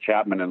struggles with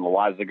Chapman and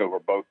Loaizaga, who are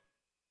both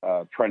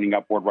trending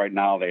upward right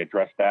now. They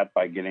addressed that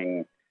by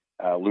getting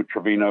Lou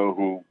Trevino,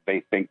 who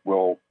they think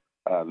they'll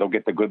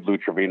get the good Lou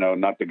Trevino,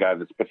 not the guy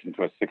that's pitching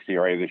to a 6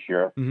 ERA this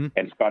year. Mm-hmm.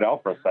 And Scott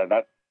Elfrus said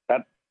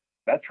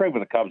that trade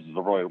with the Cubs is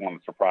really the one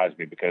that surprised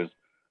me, because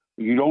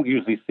you don't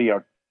usually see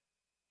a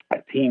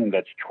team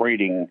that's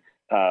trading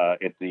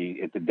at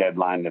the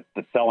deadline,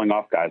 that's selling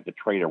off guys to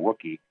trade a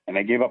rookie. And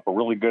they gave up a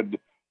really good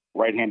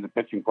right-handed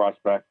pitching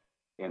prospect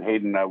in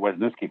Hayden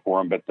Wesniewski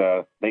for him.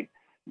 But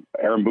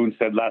Aaron Boone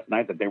said last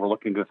night that they were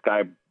looking at this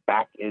guy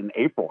back in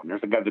April, and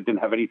there's a guy that didn't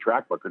have any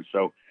track record.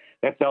 So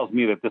that tells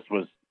me that this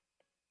was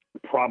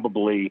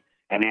probably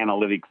an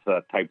analytics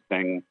type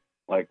thing.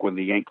 Like when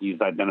the Yankees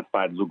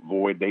identified Luke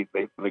Voigt, they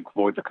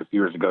Voigt a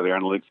few years ago, the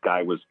analytics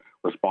guy was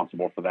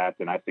responsible for that.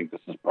 And I think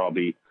this is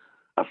probably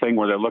a thing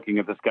where they're looking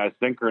at this guy's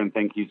sinker and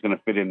think he's going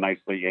to fit in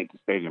nicely at Yankee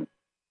Stadium.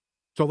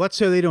 So let's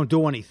say they don't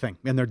do anything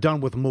and they're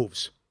done with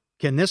moves.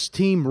 Can this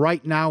team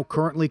right now,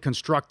 currently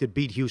constructed,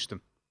 beat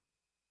Houston?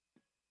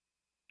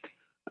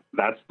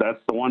 That's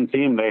the one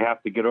team they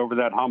have to get over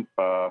that hump.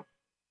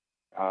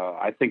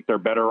 I think they're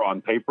better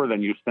on paper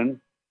than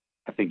Houston.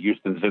 I think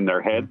Houston's in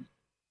their head.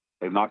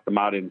 They knocked them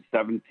out in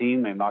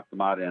 17. They knocked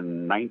them out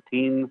in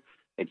 19.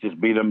 They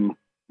just beat them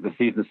the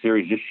season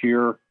series this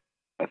year.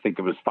 I think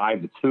it was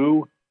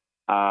 5-2.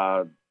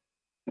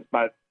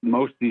 But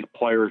most of these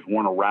players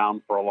weren't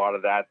around for a lot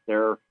of that.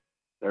 They're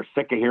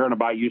sick of hearing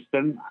about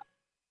Houston.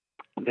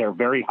 They're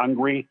very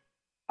hungry.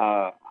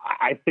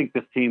 I think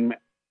this team,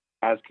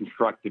 as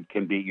constructed,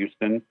 can beat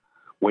Houston.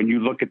 When you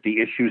look at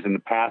the issues in the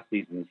past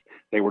seasons,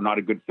 they were not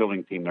a good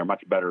fielding team. They're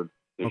much better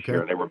this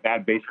year. They were a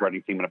bad base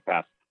running team in the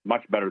past.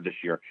 Much better this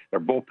year. Their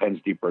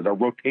bullpen's deeper. Their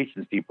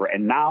rotation's deeper.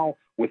 And now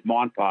with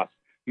Montas,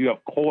 you have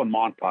Cole and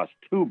Montas,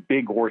 two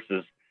big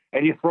horses,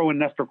 and you throw in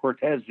Nestor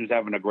Cortez, who's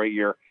having a great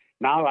year.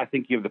 Now I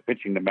think you have the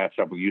pitching to match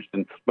up with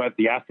Houston. But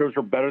the Astros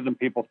are better than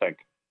people think.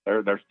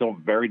 They're still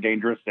very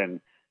dangerous, and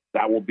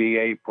that will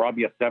be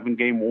probably a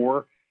 7-game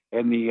war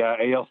in the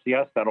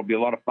ALCS. That'll be a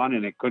lot of fun,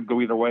 and it could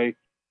go either way.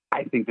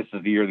 I think this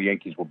is the year the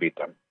Yankees will beat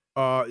them.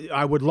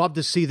 I would love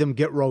to see them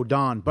get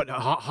Rodon, but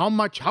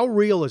how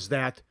real is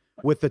that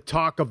with the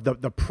talk of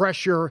the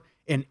pressure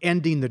and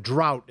ending the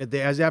drought as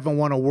they haven't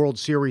won a World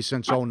Series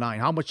since 2009?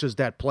 How much does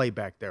that play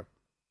back there?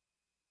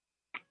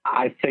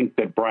 I think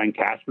that Brian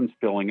Cashman's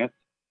feeling it.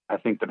 I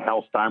think that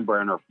Hal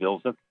Steinbrenner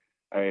feels it.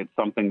 It's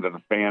something that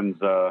the fans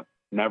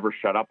never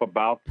shut up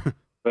about.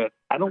 But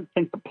I don't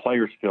think the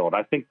players feel it.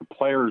 I think the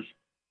players,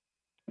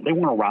 they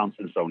weren't around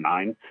since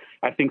 2009.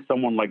 I think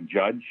someone like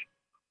Judge,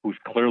 who's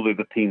clearly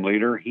the team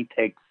leader, he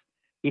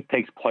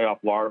takes playoff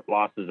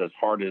losses as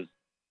hard as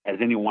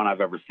anyone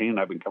I've ever seen.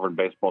 I've been covering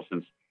baseball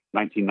since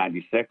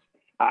 1996.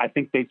 I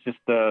think they just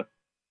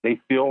they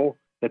feel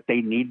that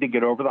they need to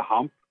get over the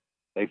hump.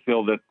 They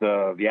feel that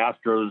the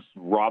Astros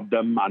robbed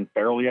them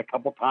unfairly a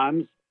couple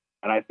times,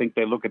 and I think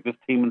they look at this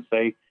team and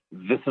say,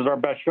 "This is our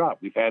best shot."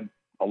 We've had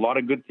a lot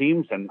of good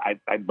teams, and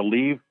I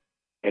believe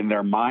in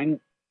their mind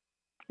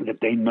that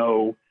they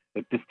know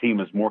that this team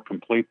is more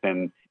complete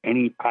than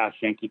any past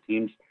Yankee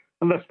teams.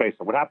 And let's face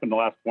it, what happened the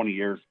last 20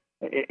 years,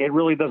 it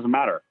really doesn't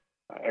matter.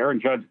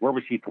 Aaron Judge, where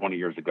was he 20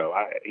 years ago?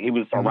 He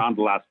was around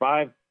the last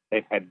 5.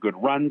 They've had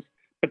good runs.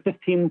 But this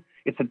team,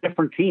 it's a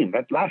different team.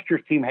 That last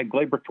year's team had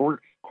Gleyber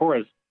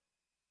Torres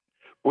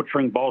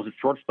butchering balls at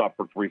shortstop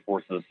for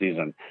 3/4 of the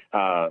season.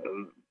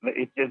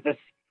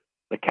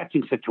 The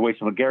catching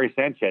situation with Gary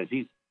Sanchez,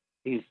 he's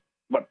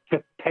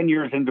 10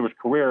 years into his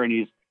career, and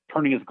he's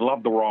turning his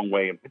glove the wrong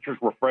way, and pitchers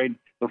were afraid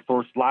to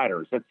throw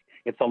sliders.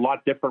 It's a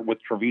lot different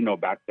with Trevino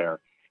back there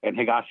and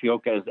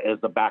Higashioka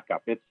as the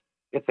backup.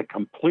 It's a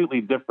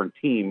completely different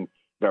team.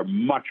 They're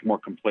much more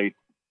complete,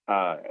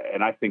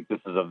 and I think this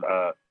is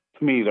to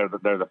me they're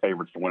the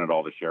favorites to win it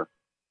all this year.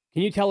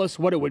 Can you tell us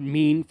what it would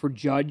mean for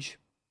Judge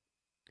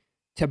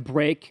to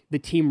break the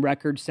team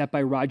record set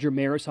by Roger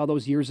Maris all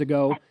those years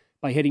ago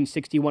by hitting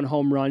 61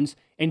 home runs?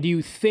 And do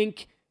you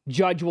think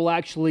Judge will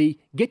actually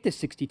get to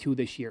 62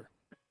 this year?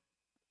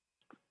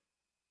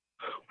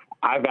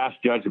 I've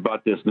asked Judge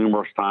about this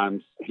numerous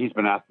times. He's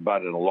been asked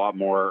about it a lot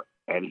more,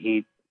 and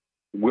he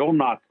will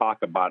not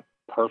talk about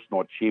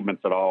personal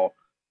achievements at all.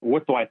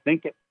 What do I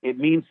think it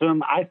means to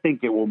him? I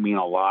think it will mean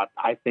a lot.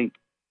 I think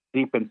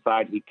deep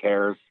inside he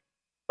cares.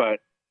 But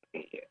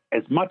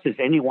as much as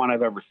anyone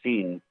I've ever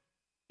seen,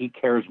 he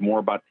cares more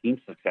about team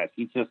success.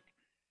 He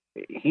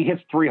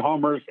hits 3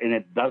 homers, and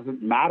it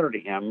doesn't matter to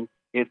him.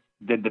 It's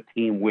did the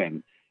team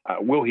win?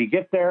 Will he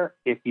get there?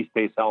 If he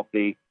stays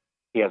healthy,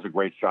 he has a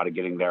great shot at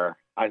getting there.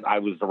 I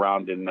was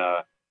around in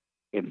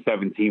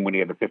 17 when he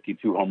had the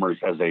 52 homers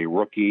as a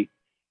rookie,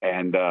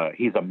 and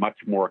he's a much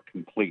more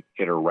complete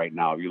hitter right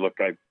now. If you look,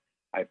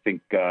 I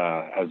think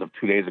as of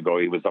 2 days ago,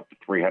 he was up to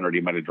 300.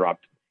 He might have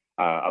dropped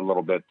a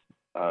little bit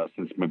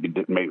since maybe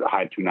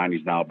high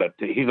 290s now, but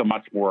he's a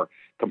much more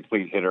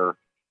complete hitter,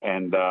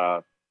 and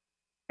the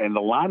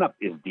lineup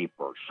is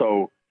deeper.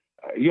 So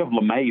you have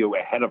LeMahieu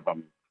ahead of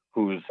him,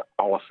 who's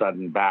all of a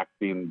sudden back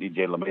being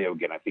DJ LeMahieu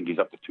again. I think he's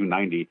up to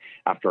 290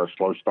 after a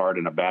slow start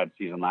and a bad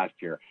season last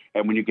year.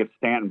 And when you get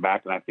Stanton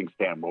back, and I think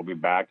Stanton will be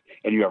back,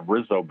 and you have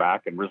Rizzo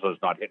back, and Rizzo's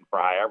not hitting for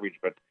high average,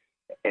 but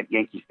at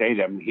Yankee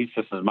Stadium, he's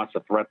just as much a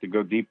threat to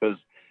go deep as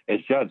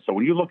Judge. So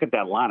when you look at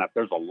that lineup,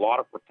 there's a lot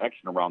of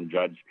protection around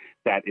Judge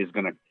that is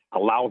going to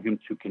allow him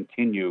to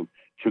continue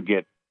to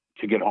get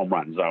home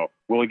runs. So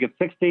will he get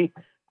 60?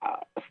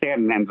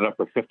 Stanton ended up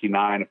with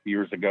 59 a few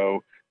years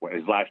ago.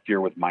 His last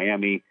year with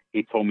Miami,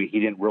 he told me he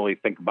didn't really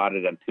think about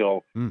it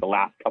until the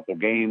last couple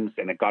games,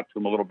 and it got to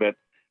him a little bit.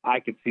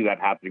 I could see that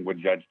happening with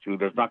Judge, too.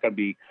 There's not going to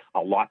be a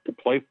lot to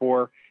play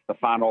for the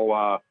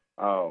final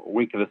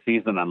week of the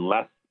season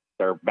unless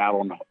they're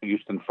battling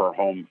Houston for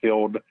home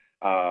field.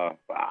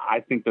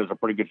 I think there's a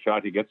pretty good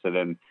shot he gets it.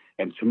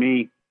 And to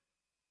me,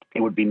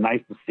 it would be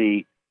nice to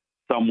see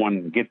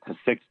someone get to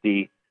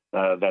 60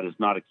 that is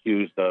not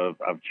accused of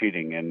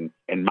cheating. And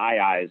in my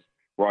eyes,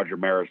 Roger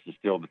Maris is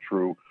still the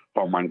true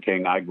home run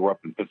king. I grew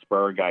up in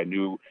Pittsburgh. I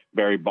knew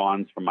Barry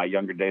Bonds from my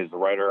younger days as a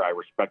writer. I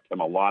respect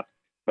him a lot,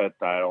 but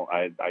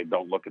I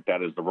don't look at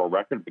that as the real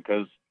record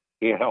because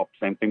he helped.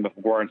 Same thing with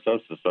McGwire and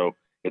Sosa. So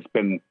it's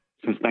been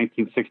since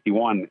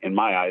 1961 in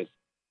my eyes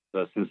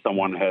since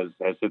someone has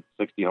hit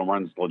 60 home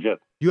runs legit.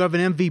 You have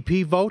an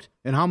MVP vote,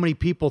 and how many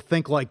people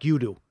think like you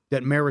do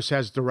that Maris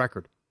has the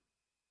record?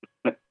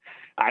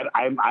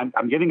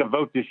 I'm getting a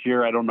vote this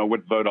year. I don't know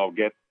what vote I'll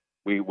get.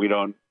 We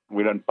don't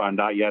find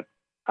out yet.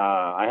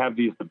 I have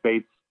these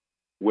debates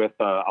with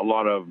a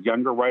lot of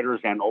younger writers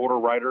and older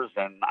writers,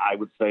 and I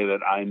would say that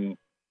I'm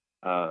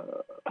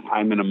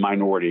I'm in a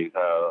minority.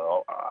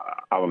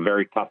 I'm a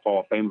very tough Hall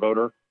of Fame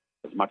voter.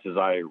 As much as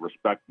I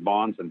respect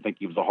Bonds and think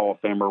he was a Hall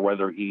of Famer,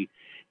 whether he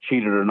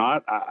cheated or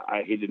not,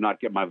 he did not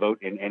get my vote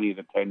in any of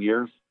the 10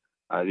 years.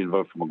 I didn't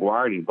vote for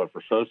McGuire. I didn't vote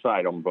for Sosa.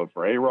 I don't vote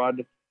for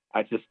A-Rod.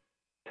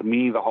 To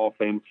me, the Hall of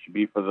Fame should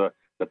be for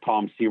the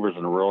Tom Seavers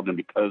in the world. And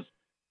because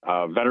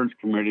veterans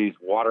communities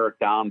water it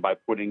down by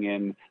putting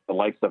in the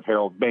likes of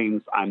Harold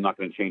Baines, I'm not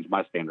going to change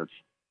my standards.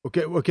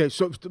 Okay.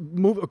 So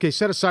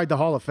set aside the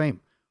Hall of Fame.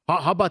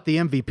 How about the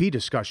MVP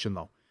discussion,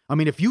 though? I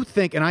mean, if you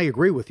think, and I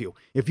agree with you,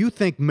 if you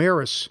think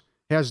Maris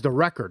has the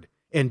record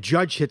and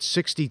Judge hits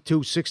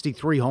 62,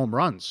 63 home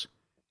runs,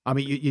 I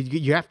mean,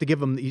 you have to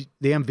give him the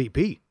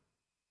MVP.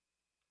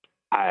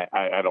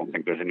 I don't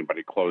think there's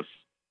anybody close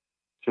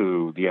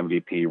to the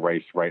MVP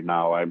race right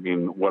now. I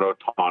mean, what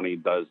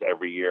Ohtani does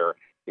every year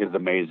is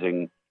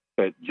amazing.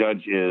 That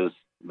Judge is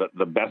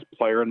the best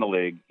player in the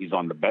league. He's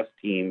on the best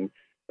team.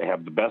 They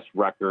have the best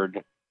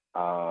record.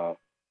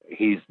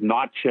 He's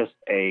not just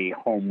a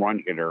home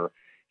run hitter.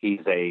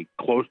 He's a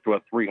close to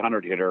a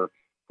 300 hitter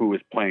who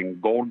is playing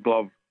Gold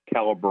Glove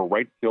caliber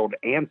right field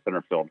and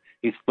center field.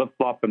 He's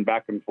flip-flopping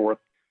back and forth.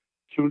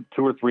 Two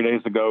or 3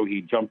 days ago,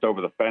 he jumped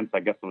over the fence. I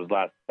guess it was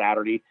last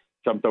Saturday.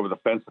 Jumped over the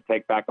fence to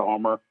take back a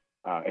homer.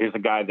 Here's a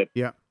guy that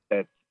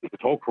his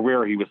whole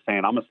career he was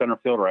saying, I'm a center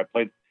fielder. I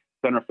played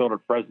center field at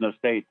Fresno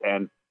State,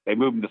 and they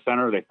moved him to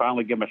center. They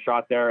finally give him a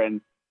shot there,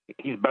 and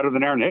he's better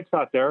than Aaron Hicks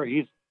out there.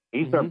 He's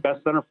their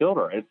best center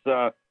fielder.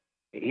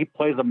 He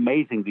plays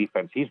amazing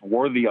defense. He's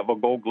worthy of a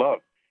Gold Glove.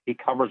 He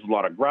covers a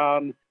lot of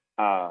ground.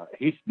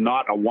 He's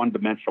not a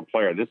one-dimensional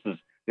player. This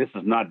is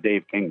not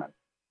Dave Kingman.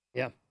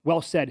 Yeah,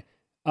 well said.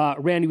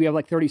 Randy, we have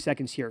like 30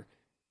 seconds here.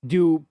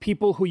 Do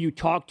people who you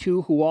talk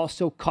to who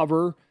also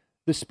cover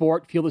the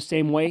sport feel the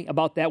same way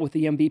about that with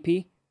the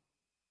MVP?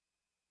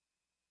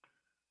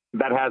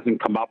 That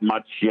hasn't come up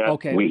much yet.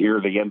 Okay. We hear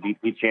the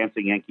MVP chants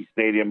at Yankee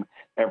Stadium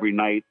every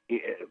night.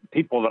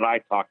 People that I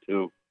talk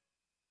to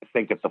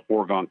think it's a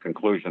foregone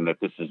conclusion that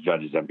this is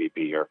Judge's MVP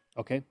here.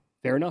 Okay,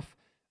 fair enough.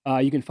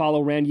 You can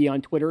follow Randy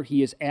on Twitter.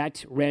 He is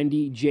at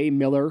Randy J.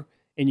 Miller,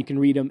 and you can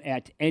read him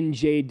at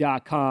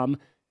nj.com.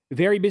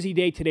 Very busy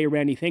day today,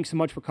 Randy. Thanks so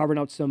much for carving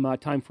out some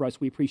time for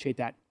us. We appreciate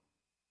that.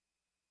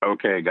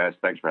 Okay, guys.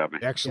 Thanks for having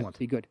me. Excellent. Yeah,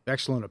 be good.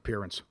 Excellent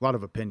appearance. A lot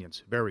of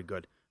opinions. Very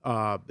good.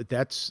 I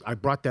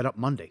brought that up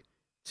Monday.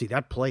 See,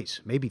 that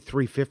place, maybe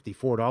 $3.50,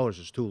 $4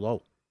 is too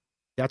low.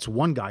 That's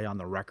one guy on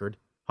the record.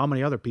 How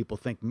many other people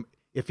think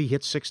if he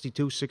hits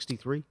 62,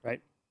 63?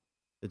 Right.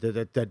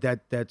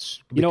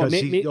 That's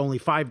because only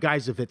five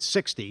guys have hit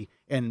 60,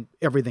 and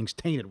everything's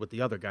tainted with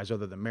the other guys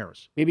other than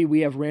Maris. Maybe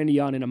we have Randy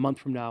on in a month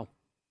from now.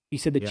 He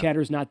said the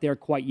chatter's not there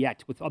quite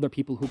yet with other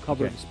people who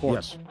cover the sport.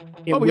 Yes.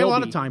 We got a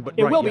lot of time, but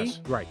it will be.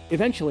 Right.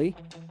 Eventually.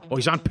 Well,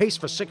 he's on pace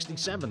for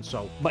 67,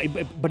 so.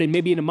 But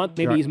maybe in a month,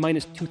 maybe he's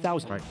minus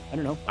 2,000. Right. I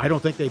don't know. I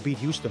don't think they beat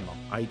Houston,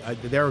 though.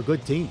 They're a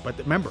good team. But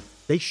remember,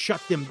 they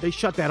shut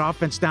that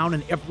offense down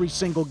in every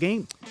single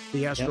game,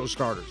 the Astros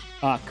starters.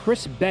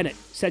 Chris Bennett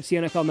sets the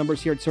NFL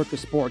numbers here at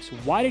Circus Sports.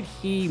 Why did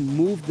he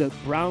move the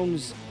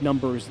Browns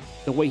numbers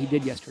the way he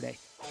did yesterday?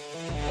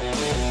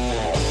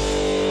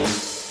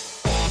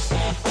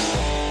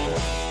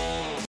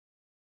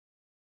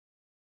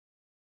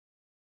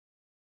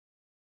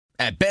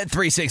 At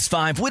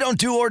Bet365, we don't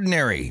do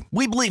ordinary.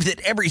 We believe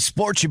that every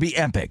sport should be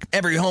epic.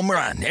 Every home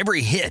run,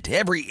 every hit,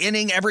 every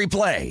inning, every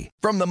play.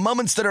 From the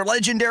moments that are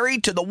legendary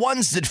to the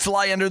ones that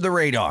fly under the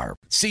radar.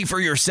 See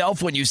for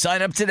yourself when you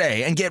sign up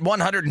today and get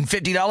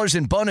 $150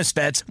 in bonus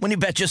bets when you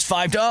bet just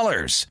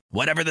 $5.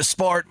 Whatever the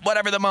sport,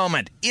 whatever the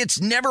moment, it's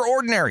never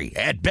ordinary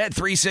at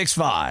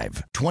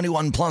Bet365.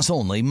 21 plus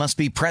only. Must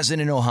be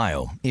present in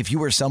Ohio. If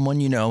you or someone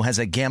you know has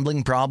a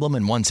gambling problem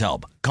and wants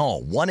help,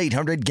 call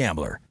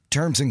 1-800-GAMBLER.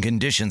 Terms and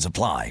conditions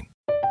apply.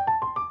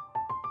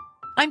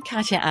 I'm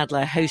Katya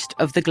Adler, host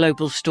of The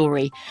Global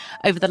Story.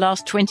 Over the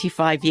last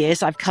 25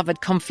 years, I've covered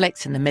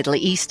conflicts in the Middle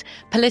East,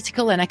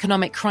 political and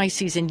economic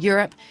crises in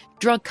Europe,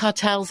 drug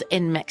cartels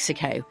in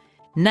Mexico.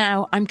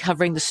 Now I'm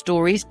covering the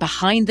stories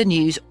behind the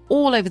news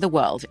all over the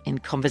world in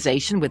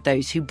conversation with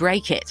those who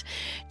break it.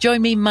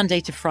 Join me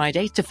Monday to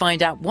Friday to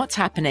find out what's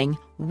happening,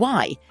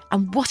 why,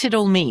 and what it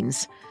all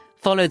means.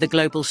 Follow The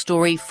Global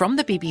Story from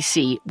the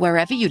BBC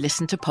wherever you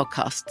listen to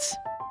podcasts.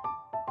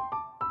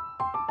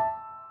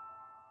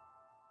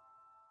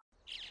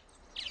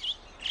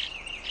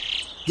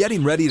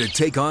 Getting ready to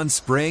take on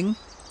spring?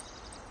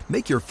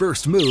 Make your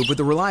first move with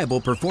the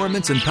reliable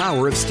performance and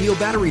power of Steel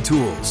battery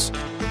tools.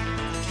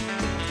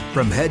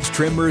 From hedge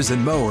trimmers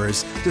and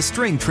mowers to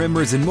string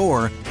trimmers and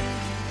more,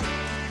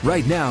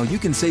 right now you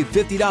can save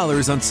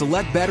 $50 on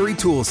select battery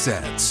tool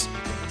sets.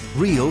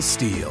 Real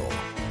Steel.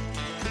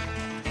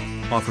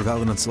 Offer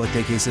valid on select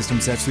AK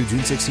system sets through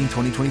June 16,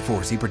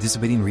 2024. See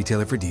participating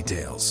retailer for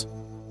details.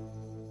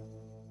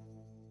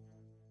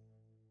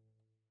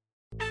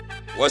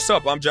 What's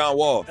up? I'm John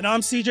Wall. And I'm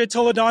CJ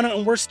Toledano,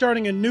 and we're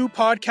starting a new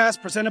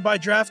podcast presented by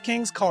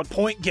DraftKings called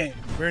Point Game.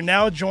 We're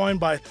now joined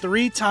by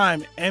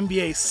three-time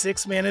NBA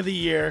Sixth Man of the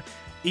Year,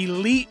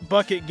 elite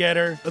bucket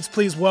getter. Let's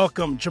please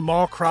welcome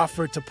Jamal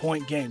Crawford to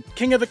Point Game.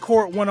 King of the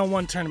Court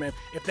one-on-one tournament.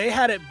 If they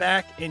had it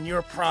back in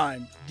your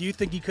prime, do you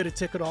think you could have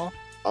took it all?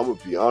 I'm going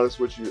to be honest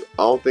with you.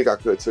 I don't think I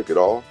could have took it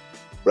all,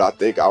 but I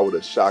think I would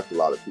have shocked a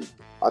lot of people.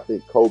 I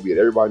think Kobe and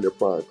everybody in their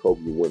prime,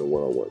 Kobe would win a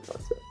one-on-one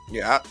contest.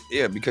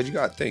 Yeah, because you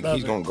got to think,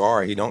 he's going to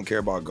guard. He don't care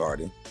about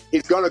guarding.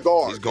 He's going to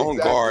guard. He's going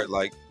to guard.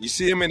 Like, you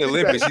see him in the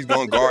Olympics, he's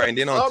going to guard. And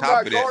then on top of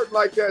that. I'm not guarding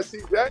like that,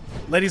 CJ.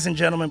 Ladies and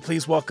gentlemen,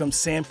 please welcome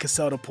Sam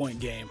Cassell to Point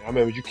Game. I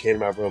remember you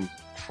came out from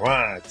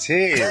prime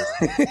 10.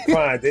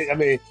 I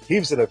mean, he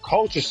was in a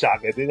culture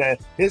shock. And then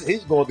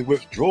he's going through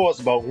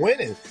withdrawals about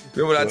winning.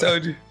 Remember what I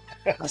told you?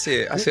 I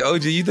said,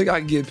 OG, you think I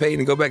can get paid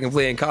and go back and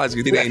play in college?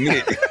 Because it ain't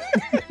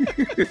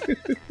it.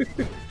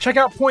 Check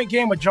out Point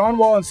Game with John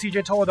Wall and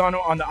CJ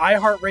Toledano on the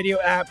iHeartRadio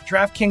app,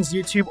 DraftKings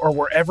YouTube, or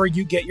wherever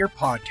you get your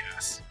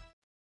podcasts.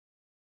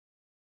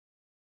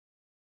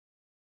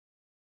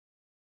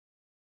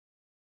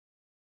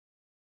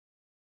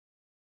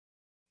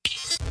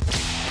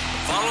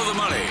 Follow the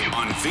money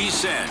on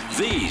VSiN,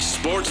 the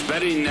Sports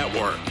Betting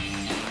Network.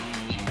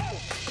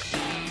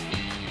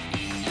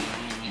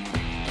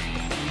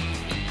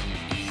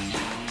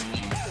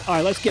 All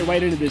right, let's get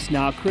right into this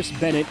now. Chris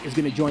Bennett is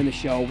going to join the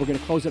show. We're going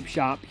to close up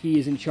shop. He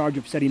is in charge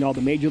of setting all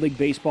the Major League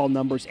Baseball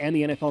numbers and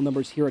the NFL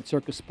numbers here at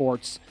Circa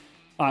Sports.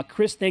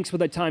 Chris, thanks for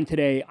the time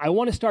today. I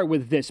want to start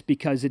with this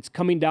because it's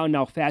coming down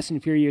now fast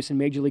and furious in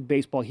Major League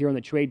Baseball here on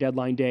the trade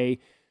deadline day.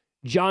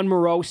 John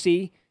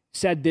Morosi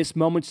said this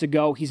moments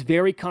ago. He's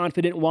very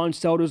confident Juan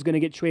Soto is going to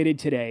get traded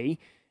today.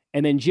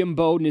 And then Jim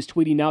Bowden is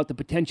tweeting out the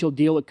potential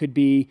deal it could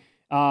be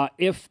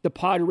if the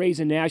Padres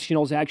and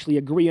Nationals actually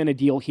agree on a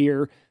deal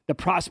here, the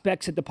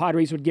prospects that the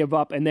Padres would give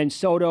up, and then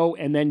Soto,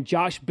 and then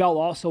Josh Bell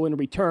also in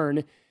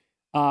return.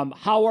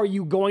 How are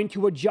you going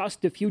to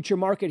adjust the future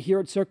market here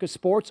at Circa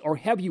Sports, or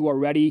have you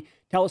already?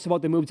 Tell us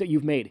about the moves that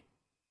you've made.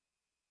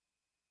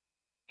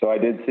 So I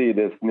did see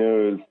this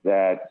news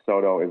that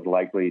Soto is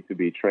likely to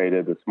be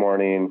traded this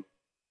morning,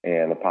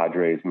 and the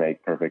Padres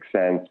make perfect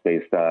sense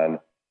based on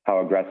how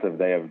aggressive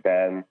they have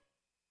been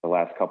the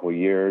last couple of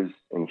years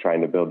in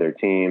trying to build their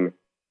team.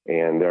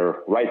 And they're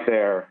right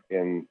there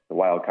in the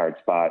wild card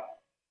spot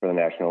for the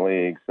National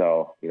League.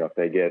 So, if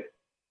they get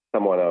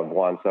someone of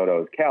Juan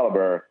Soto's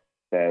caliber,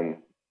 then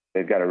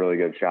they've got a really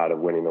good shot of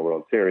winning the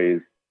World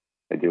Series.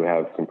 They do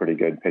have some pretty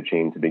good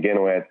pitching to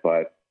begin with,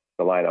 but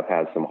the lineup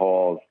has some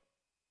holes.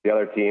 The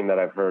other team that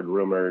I've heard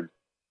rumored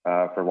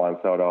for Juan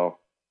Soto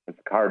is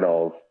the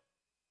Cardinals,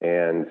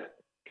 and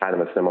kind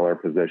of a similar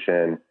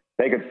position.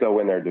 They could still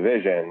win their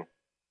division,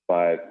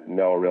 but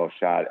no real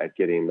shot at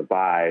getting the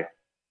bye.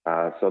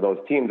 So those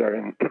teams are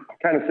in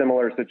kind of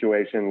similar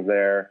situations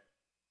there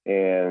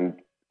and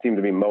seem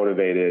to be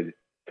motivated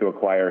to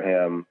acquire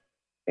him.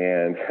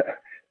 And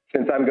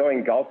since I'm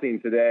going golfing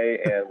today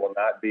and will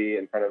not be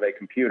in front of a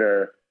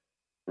computer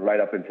right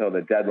up until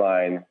the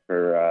deadline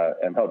for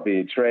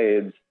MLB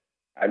trades,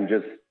 I'm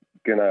just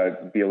going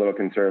to be a little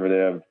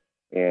conservative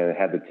and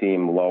have the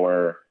team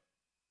lower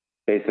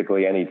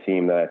basically any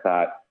team that I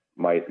thought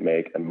might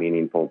make a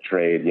meaningful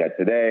trade yet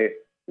today,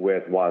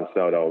 with Juan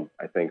Soto,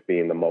 I think,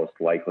 being the most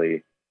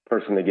likely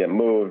person to get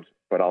moved,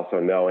 but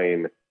also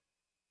knowing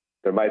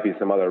there might be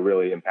some other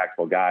really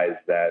impactful guys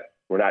that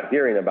we're not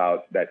hearing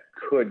about that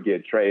could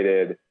get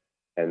traded.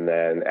 And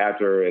then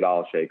after it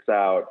all shakes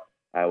out,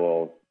 I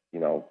will,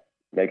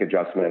 make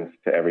adjustments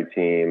to every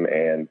team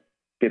and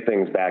get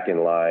things back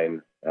in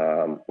line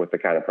with the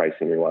kind of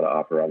pricing we want to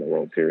offer on the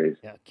World Series.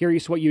 Yeah.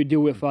 Curious what you'd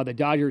do if the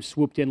Dodgers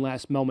swooped in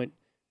last moment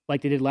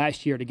like they did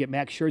last year to get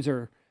Max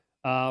Scherzer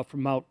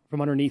from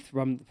underneath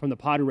from the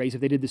Padres, if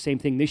they did the same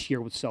thing this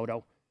year with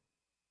Soto.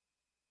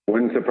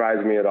 Wouldn't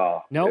surprise me at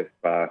all. Nope.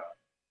 If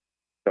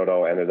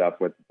Soto ended up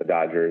with the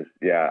Dodgers.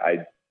 Yeah,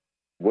 I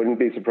wouldn't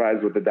be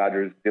surprised with the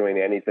Dodgers doing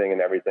anything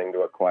and everything to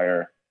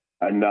acquire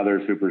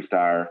another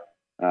superstar.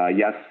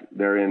 Yes,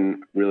 they're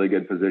in really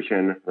good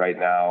position right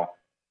now.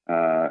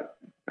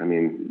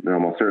 They're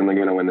almost certainly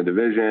going to win the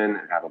division,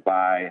 have a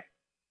bye,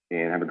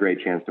 and have a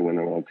great chance to win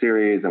the World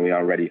Series. And we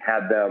already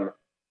had them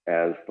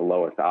as the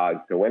lowest odds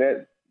to win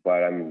it,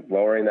 but I'm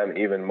lowering them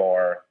even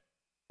more,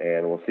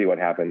 and we'll see what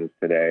happens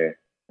today.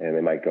 And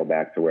they might go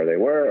back to where they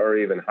were or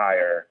even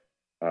higher.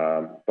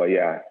 But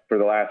yeah, for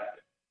the last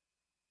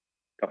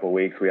couple of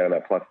weeks, we had them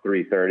at plus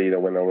 330 to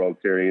win the World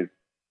Series,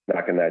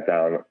 knocking that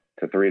down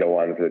to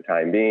 3-1 for the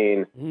time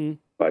being. Mm-hmm.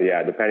 But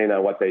yeah, depending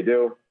on what they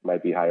do,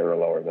 might be higher or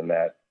lower than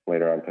that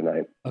later on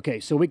tonight. Okay,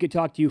 so we could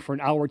talk to you for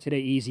an hour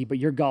today easy, but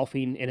you're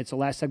golfing, and it's the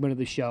last segment of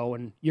the show,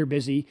 and you're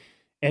busy.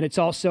 And it's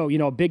also,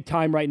 big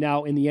time right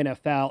now in the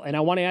NFL. And I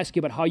want to ask you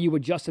about how you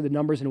adjusted the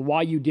numbers and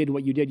why you did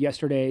what you did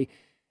yesterday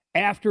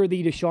after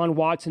the Deshaun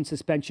Watson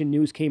suspension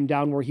news came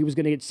down where he was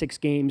going to get 6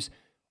 games.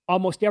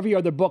 Almost every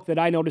other book that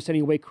I noticed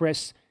anyway,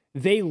 Chris,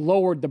 they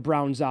lowered the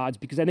Browns odds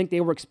because I think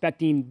they were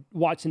expecting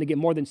Watson to get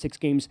more than 6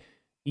 games.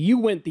 You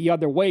went the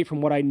other way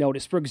from what I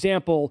noticed. For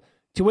example,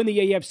 to win the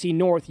AFC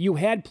North, you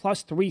had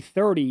plus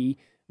 330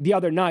 the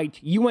other night.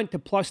 You went to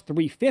plus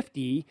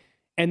 350.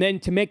 And then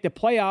to make the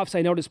playoffs,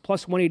 I noticed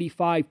plus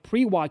 185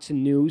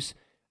 pre-Watson news.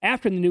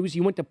 after the news,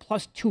 you went to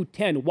plus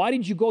 210. Why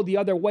did you go the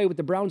other way with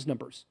the Browns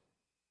numbers?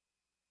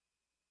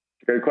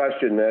 Good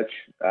question, Mitch.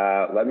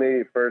 Let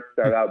me first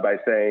start out by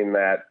saying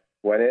that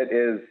when it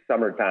is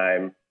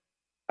summertime,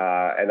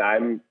 and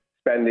I'm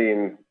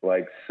spending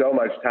like so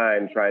much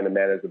time trying to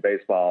manage the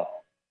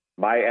baseball,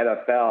 my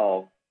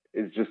NFL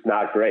is just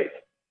not great.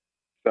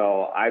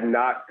 So I'm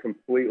not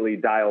completely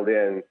dialed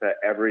in to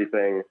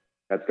everything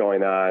that's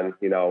going on,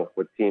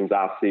 with teams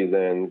off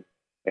season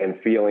and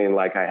feeling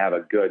like I have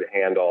a good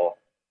handle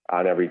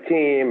on every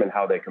team and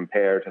how they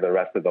compare to the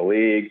rest of the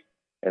league.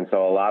 And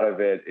so a lot of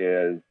it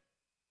is,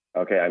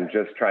 okay, I'm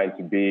just trying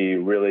to be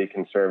really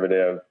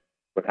conservative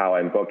with how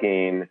I'm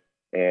booking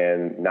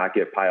and not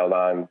get piled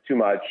on too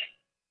much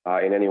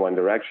in any one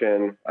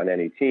direction on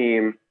any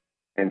team.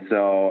 And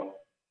so,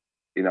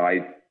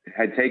 I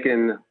had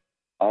taken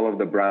all of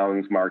the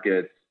Browns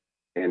markets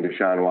and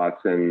Deshaun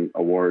Watson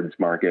awards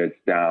markets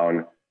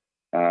down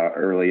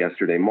early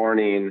yesterday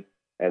morning.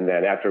 And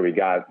then after we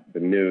got the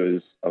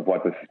news of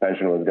what the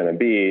suspension was going to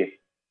be,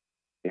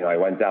 I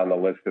went down the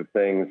list of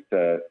things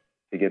to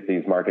get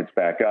these markets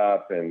back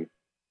up. And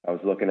I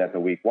was looking at the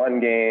week 1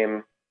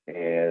 game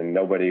and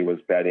nobody was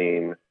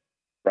betting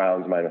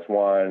Browns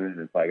 -1.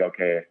 It's like,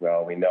 okay,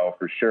 well, we know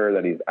for sure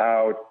that he's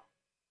out.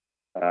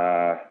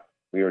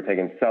 We were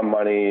taking some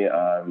money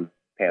on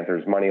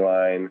Panthers money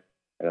line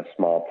at a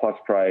small plus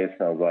price.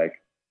 And I was like,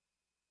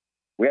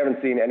 we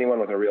haven't seen anyone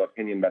with a real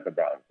opinion bet the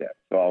Browns yet.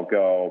 So I'll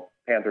go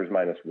Panthers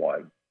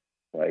 -1.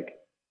 Like,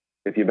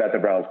 if you bet the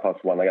Browns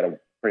 +1, they got to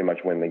pretty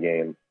much win the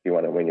game if you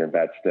want to win your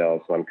bet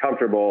still. So I'm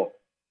comfortable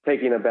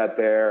taking a bet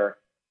there.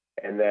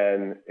 And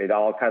then it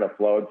all kind of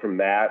flowed from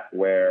that,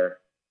 where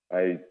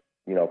I,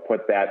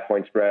 put that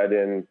point spread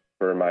in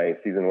for my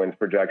season wins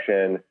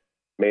projection,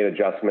 made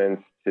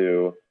adjustments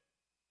to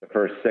the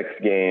first 6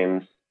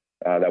 games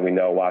that we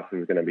know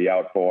Watson's going to be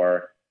out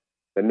for.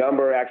 The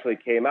number actually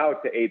came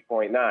out to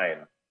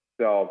 8.9.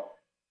 So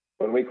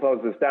when we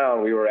closed this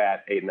down, we were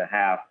at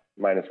 8.5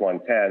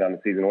 -110 on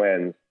the season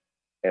wins.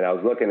 And I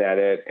was looking at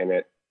it,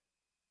 and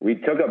we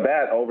took a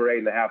bet over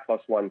 8.5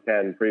 plus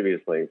 110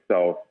 previously.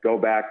 So go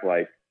back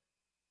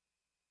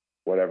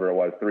whatever it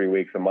was, 3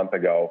 weeks, a month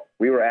ago,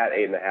 we were at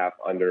 8.5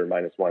 under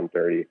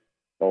 -130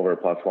 over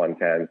plus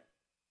 110.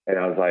 And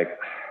I was like,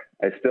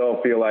 I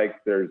still feel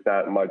like there's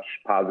not much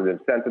positive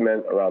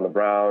sentiment around the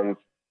Browns.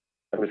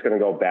 I'm just going to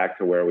go back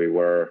to where we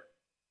were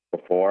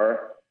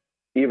before,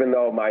 even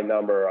though my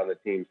number on the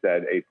team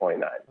said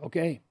 8.9.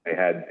 Okay. They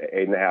had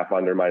 8.5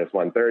 under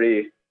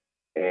 -130.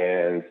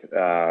 And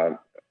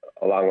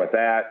along with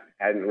that,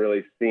 hadn't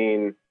really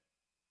seen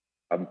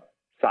a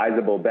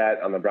sizable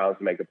bet on the Browns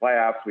to make the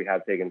playoffs. We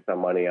have taken some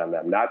money on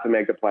them not to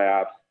make the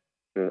playoffs.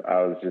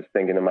 I was just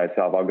thinking to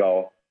myself, I'll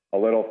go a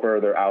little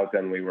further out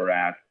than we were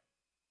at.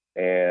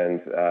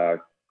 And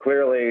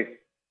clearly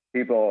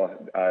people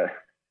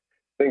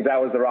think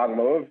that was the wrong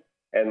move.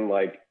 And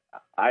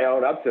I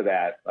own up to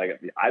that.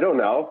 I don't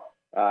know.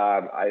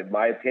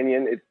 My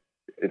opinion,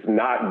 it's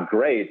not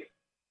great.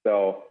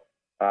 So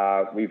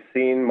we've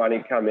seen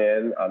money come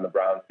in on the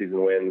Browns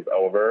season wins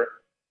over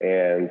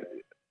and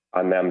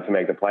on them to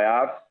make the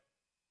playoffs.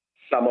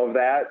 Some of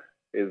that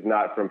is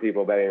not from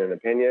people betting an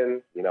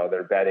opinion.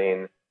 They're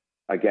betting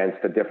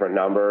against a different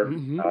number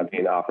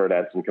being offered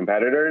at some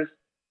competitors.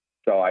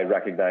 So I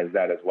recognize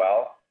that as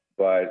well.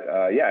 But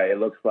it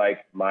looks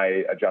like my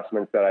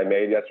adjustments that I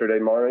made yesterday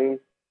morning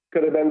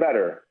could have been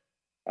better.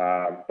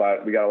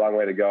 But we got a long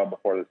way to go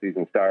before the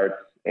season starts.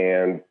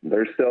 And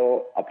there's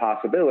still a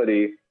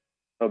possibility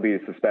he'll be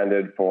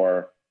suspended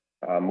for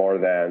more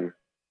than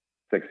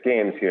 6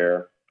 games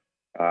here.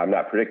 I'm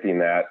not predicting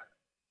that.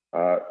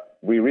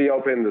 We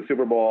reopened the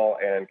Super Bowl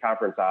and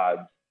conference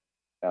odds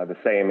the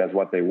same as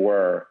what they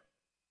were,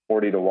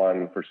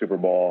 40-1 for Super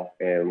Bowl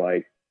and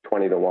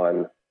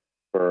 20-1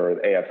 for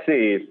the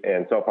AFC,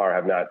 and so far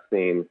have not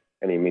seen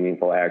any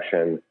meaningful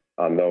action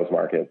on those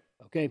markets.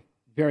 Okay,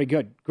 very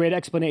good. Great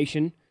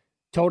explanation.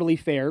 Totally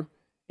fair,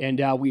 and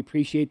we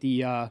appreciate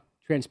the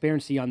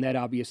transparency on that,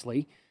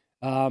 obviously.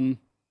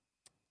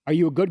 Are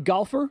you a good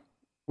golfer?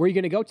 Where are you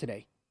going to go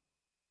today?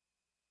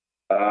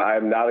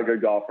 I'm not a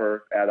good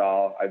golfer at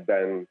all. I've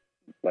been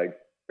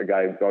a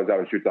guy who goes out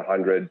and shoots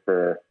 100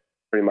 for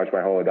pretty much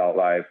my whole adult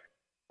life.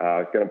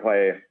 Going to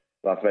play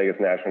Las Vegas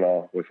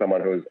National with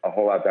someone who's a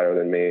whole lot better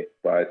than me.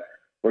 But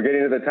we're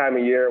getting to the time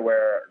of year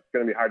where it's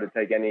going to be hard to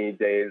take any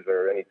days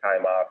or any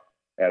time off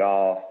at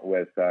all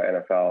with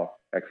NFL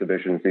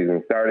exhibition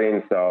season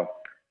starting. So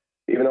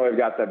even though we've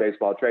got the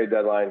baseball trade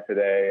deadline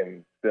today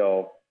and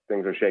still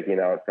things are shaking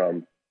out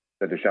from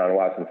the Deshaun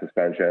Watson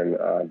suspension,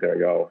 I'm going to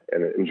go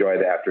and enjoy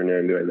the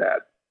afternoon doing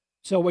that.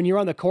 So when you're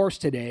on the course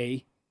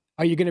today,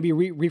 are you going to be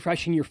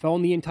refreshing your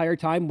phone the entire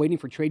time, waiting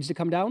for trades to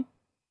come down?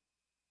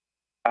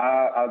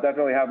 I'll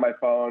definitely have my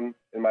phone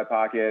in my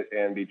pocket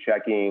and be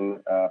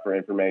checking for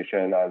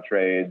information on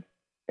trades.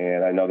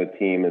 And I know the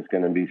team is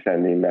going to be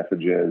sending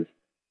messages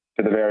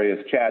to the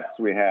various chats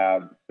we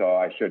have, so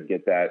I should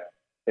get that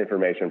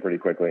information pretty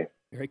quickly.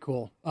 Very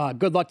cool.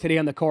 Good luck today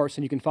on the course,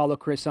 and you can follow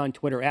Chris on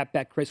Twitter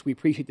 @BetChris. We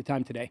appreciate the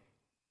time today.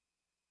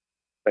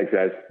 Thanks,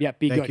 guys. Yeah,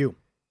 be good. Thank you.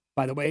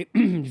 By the way,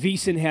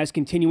 VSiN has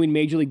continuing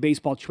Major League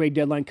Baseball trade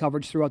deadline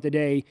coverage throughout the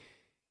day.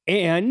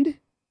 And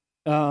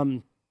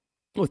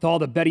with all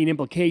the betting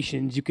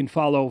implications, you can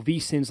follow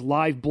VSiN's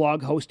live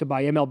blog hosted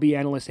by MLB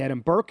analyst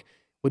Adam Burke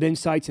with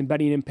insights and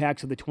betting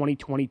impacts of the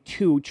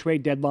 2022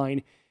 trade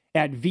deadline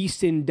at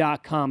vsin.com/MLB.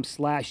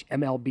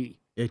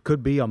 It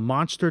could be a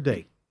monster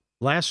day.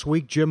 Last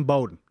week, Jim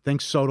Bowden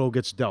thinks Soto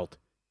gets dealt.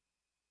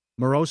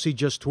 Morosi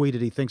just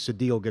tweeted he thinks the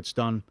deal gets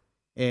done.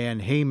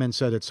 And Heyman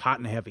said it's hot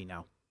and heavy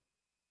now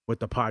with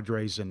the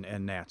Padres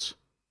and Nats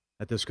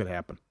that this could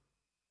happen.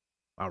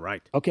 All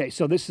right. Okay,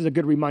 so this is a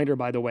good reminder,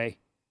 by the way.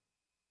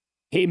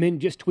 Heyman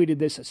just tweeted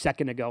this a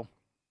second ago.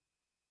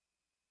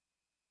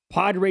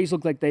 Padres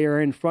look like they are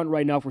in front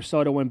right now for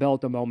Soto and Bell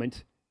at the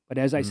moment. But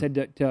as I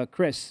said to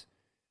Chris,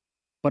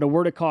 but a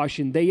word of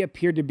caution, they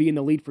appeared to be in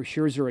the lead for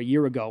Scherzer a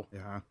year ago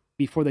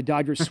before the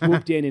Dodgers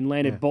swooped in and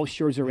landed both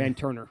Scherzer and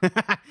Turner.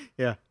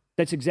 Yeah.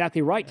 That's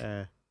exactly right.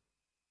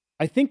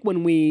 I think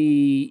when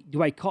we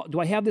do I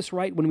have this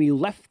right? When we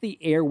left the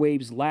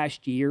airwaves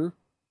last year,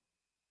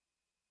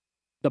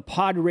 the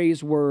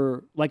Padres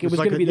were like it was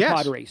going to be the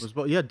Padres. It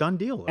was, done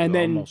deal. And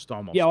then almost.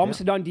 Yeah,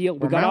 almost a done deal.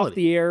 We got off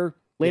the air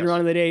later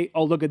on in the day.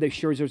 Oh, look at this!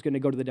 Scherzer's going to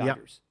go to the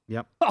Dodgers.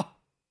 Yep. Oh.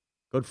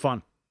 Good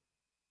fun.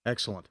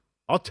 Excellent.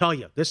 I'll tell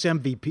you, this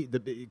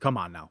MVP. Come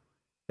on now,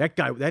 that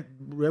guy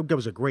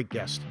was a great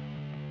guest.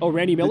 Oh,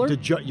 Randy Miller.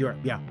 Judge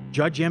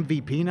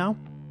MVP now.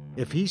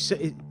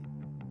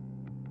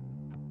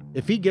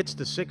 If he gets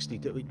to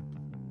 60,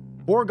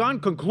 foregone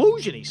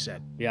conclusion, he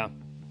said. Yeah.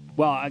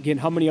 Well, again,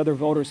 how many other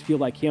voters feel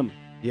like him?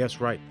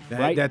 Yes, right.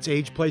 That's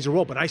age plays a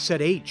role, but I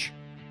said age.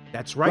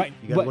 That's right.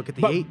 You got to look at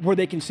the age. Where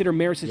they consider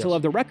Maris still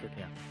have the record.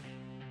 Yeah.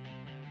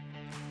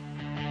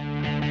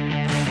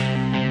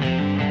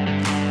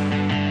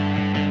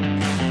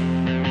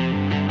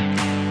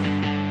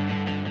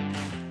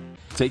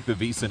 Take the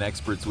VSiN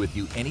experts with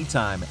you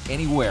anytime,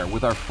 anywhere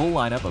with our full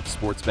lineup of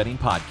sports betting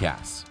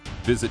podcasts.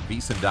 Visit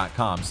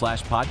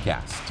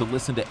vsin.com/podcasts to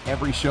listen to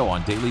every show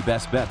on daily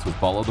best bets with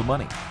Follow the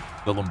Money,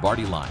 The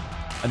Lombardi Line,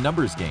 A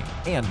Numbers Game,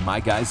 and My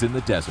Guys in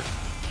the Desert.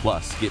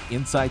 Plus, get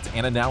insights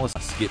and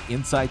analysis.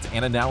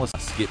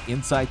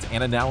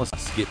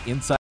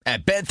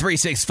 At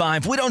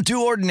Bet365, we don't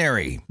do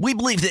ordinary. We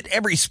believe that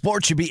every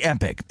sport should be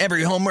epic.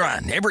 Every home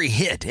run, every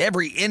hit,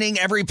 every inning,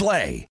 every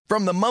play.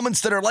 From the moments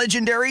that are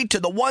legendary to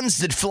the ones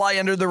that fly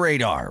under the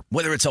radar.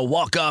 Whether it's a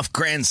walk-off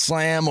grand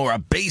slam or a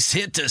base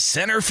hit to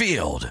center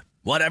field.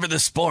 Whatever the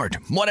sport,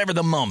 whatever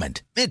the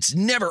moment. It's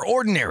never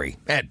ordinary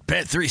at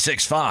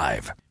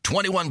Bet365.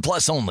 21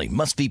 plus only.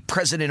 Must be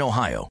present in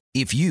Ohio.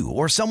 If you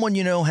or someone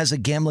you know has a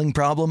gambling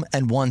problem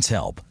and wants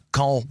help,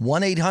 call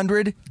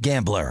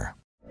 1-800-GAMBLER.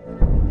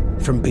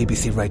 From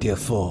BBC Radio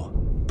 4,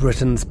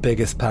 Britain's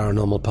biggest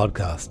paranormal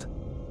podcast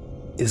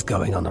is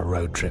going on a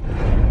road trip.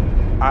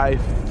 I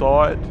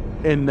thought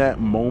in that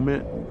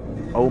moment,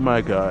 oh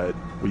my God,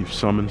 we've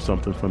summoned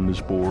something from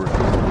this board.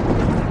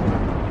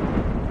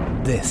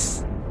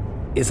 This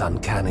is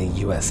Uncanny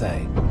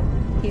USA.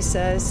 He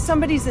says,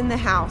 somebody's in the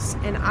house,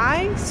 and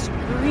I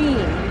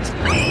screamed.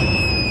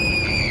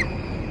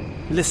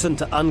 Listen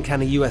to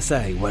Uncanny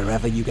USA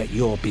wherever you get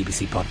your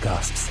BBC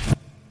podcasts,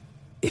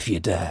 if you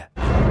dare.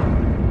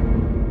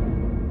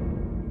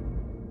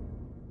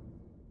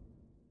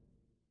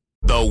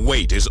 The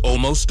wait is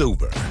almost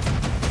over.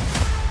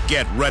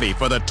 Get ready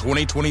for the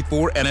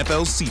 2024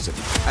 NFL season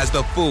as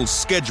the full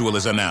schedule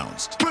is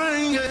announced.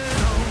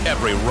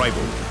 Every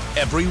rivalry,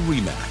 every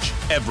rematch,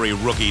 every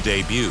rookie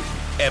debut,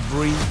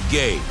 every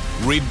game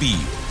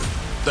revealed.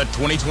 The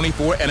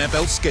 2024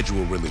 NFL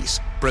schedule release,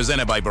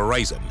 presented by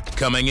Verizon,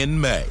 coming in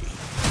May.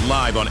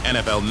 Live on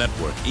NFL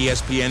Network,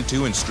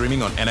 ESPN2, and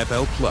streaming on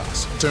NFL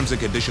Plus. Terms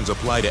and conditions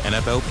apply to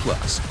NFL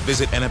Plus.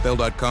 Visit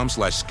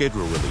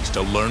NFL.com/schedule release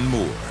to learn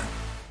more.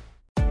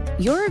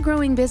 You're a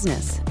growing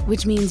business,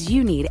 which means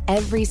you need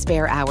every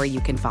spare hour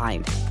you can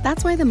find.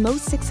 That's why the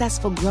most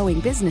successful growing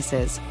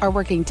businesses are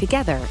working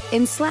together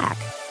in Slack.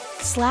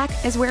 Slack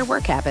is where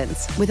work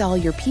happens, with all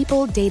your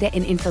people, data,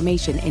 and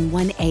information in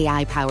one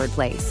AI-powered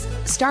place.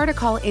 Start a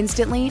call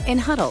instantly in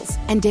huddles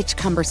and ditch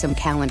cumbersome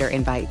calendar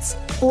invites.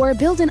 Or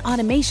build an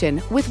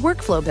automation with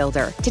Workflow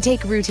Builder to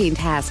take routine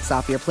tasks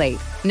off your plate.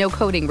 No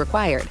coding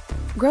required.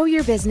 Grow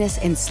your business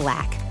in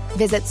Slack.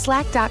 Visit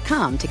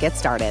slack.com to get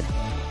started.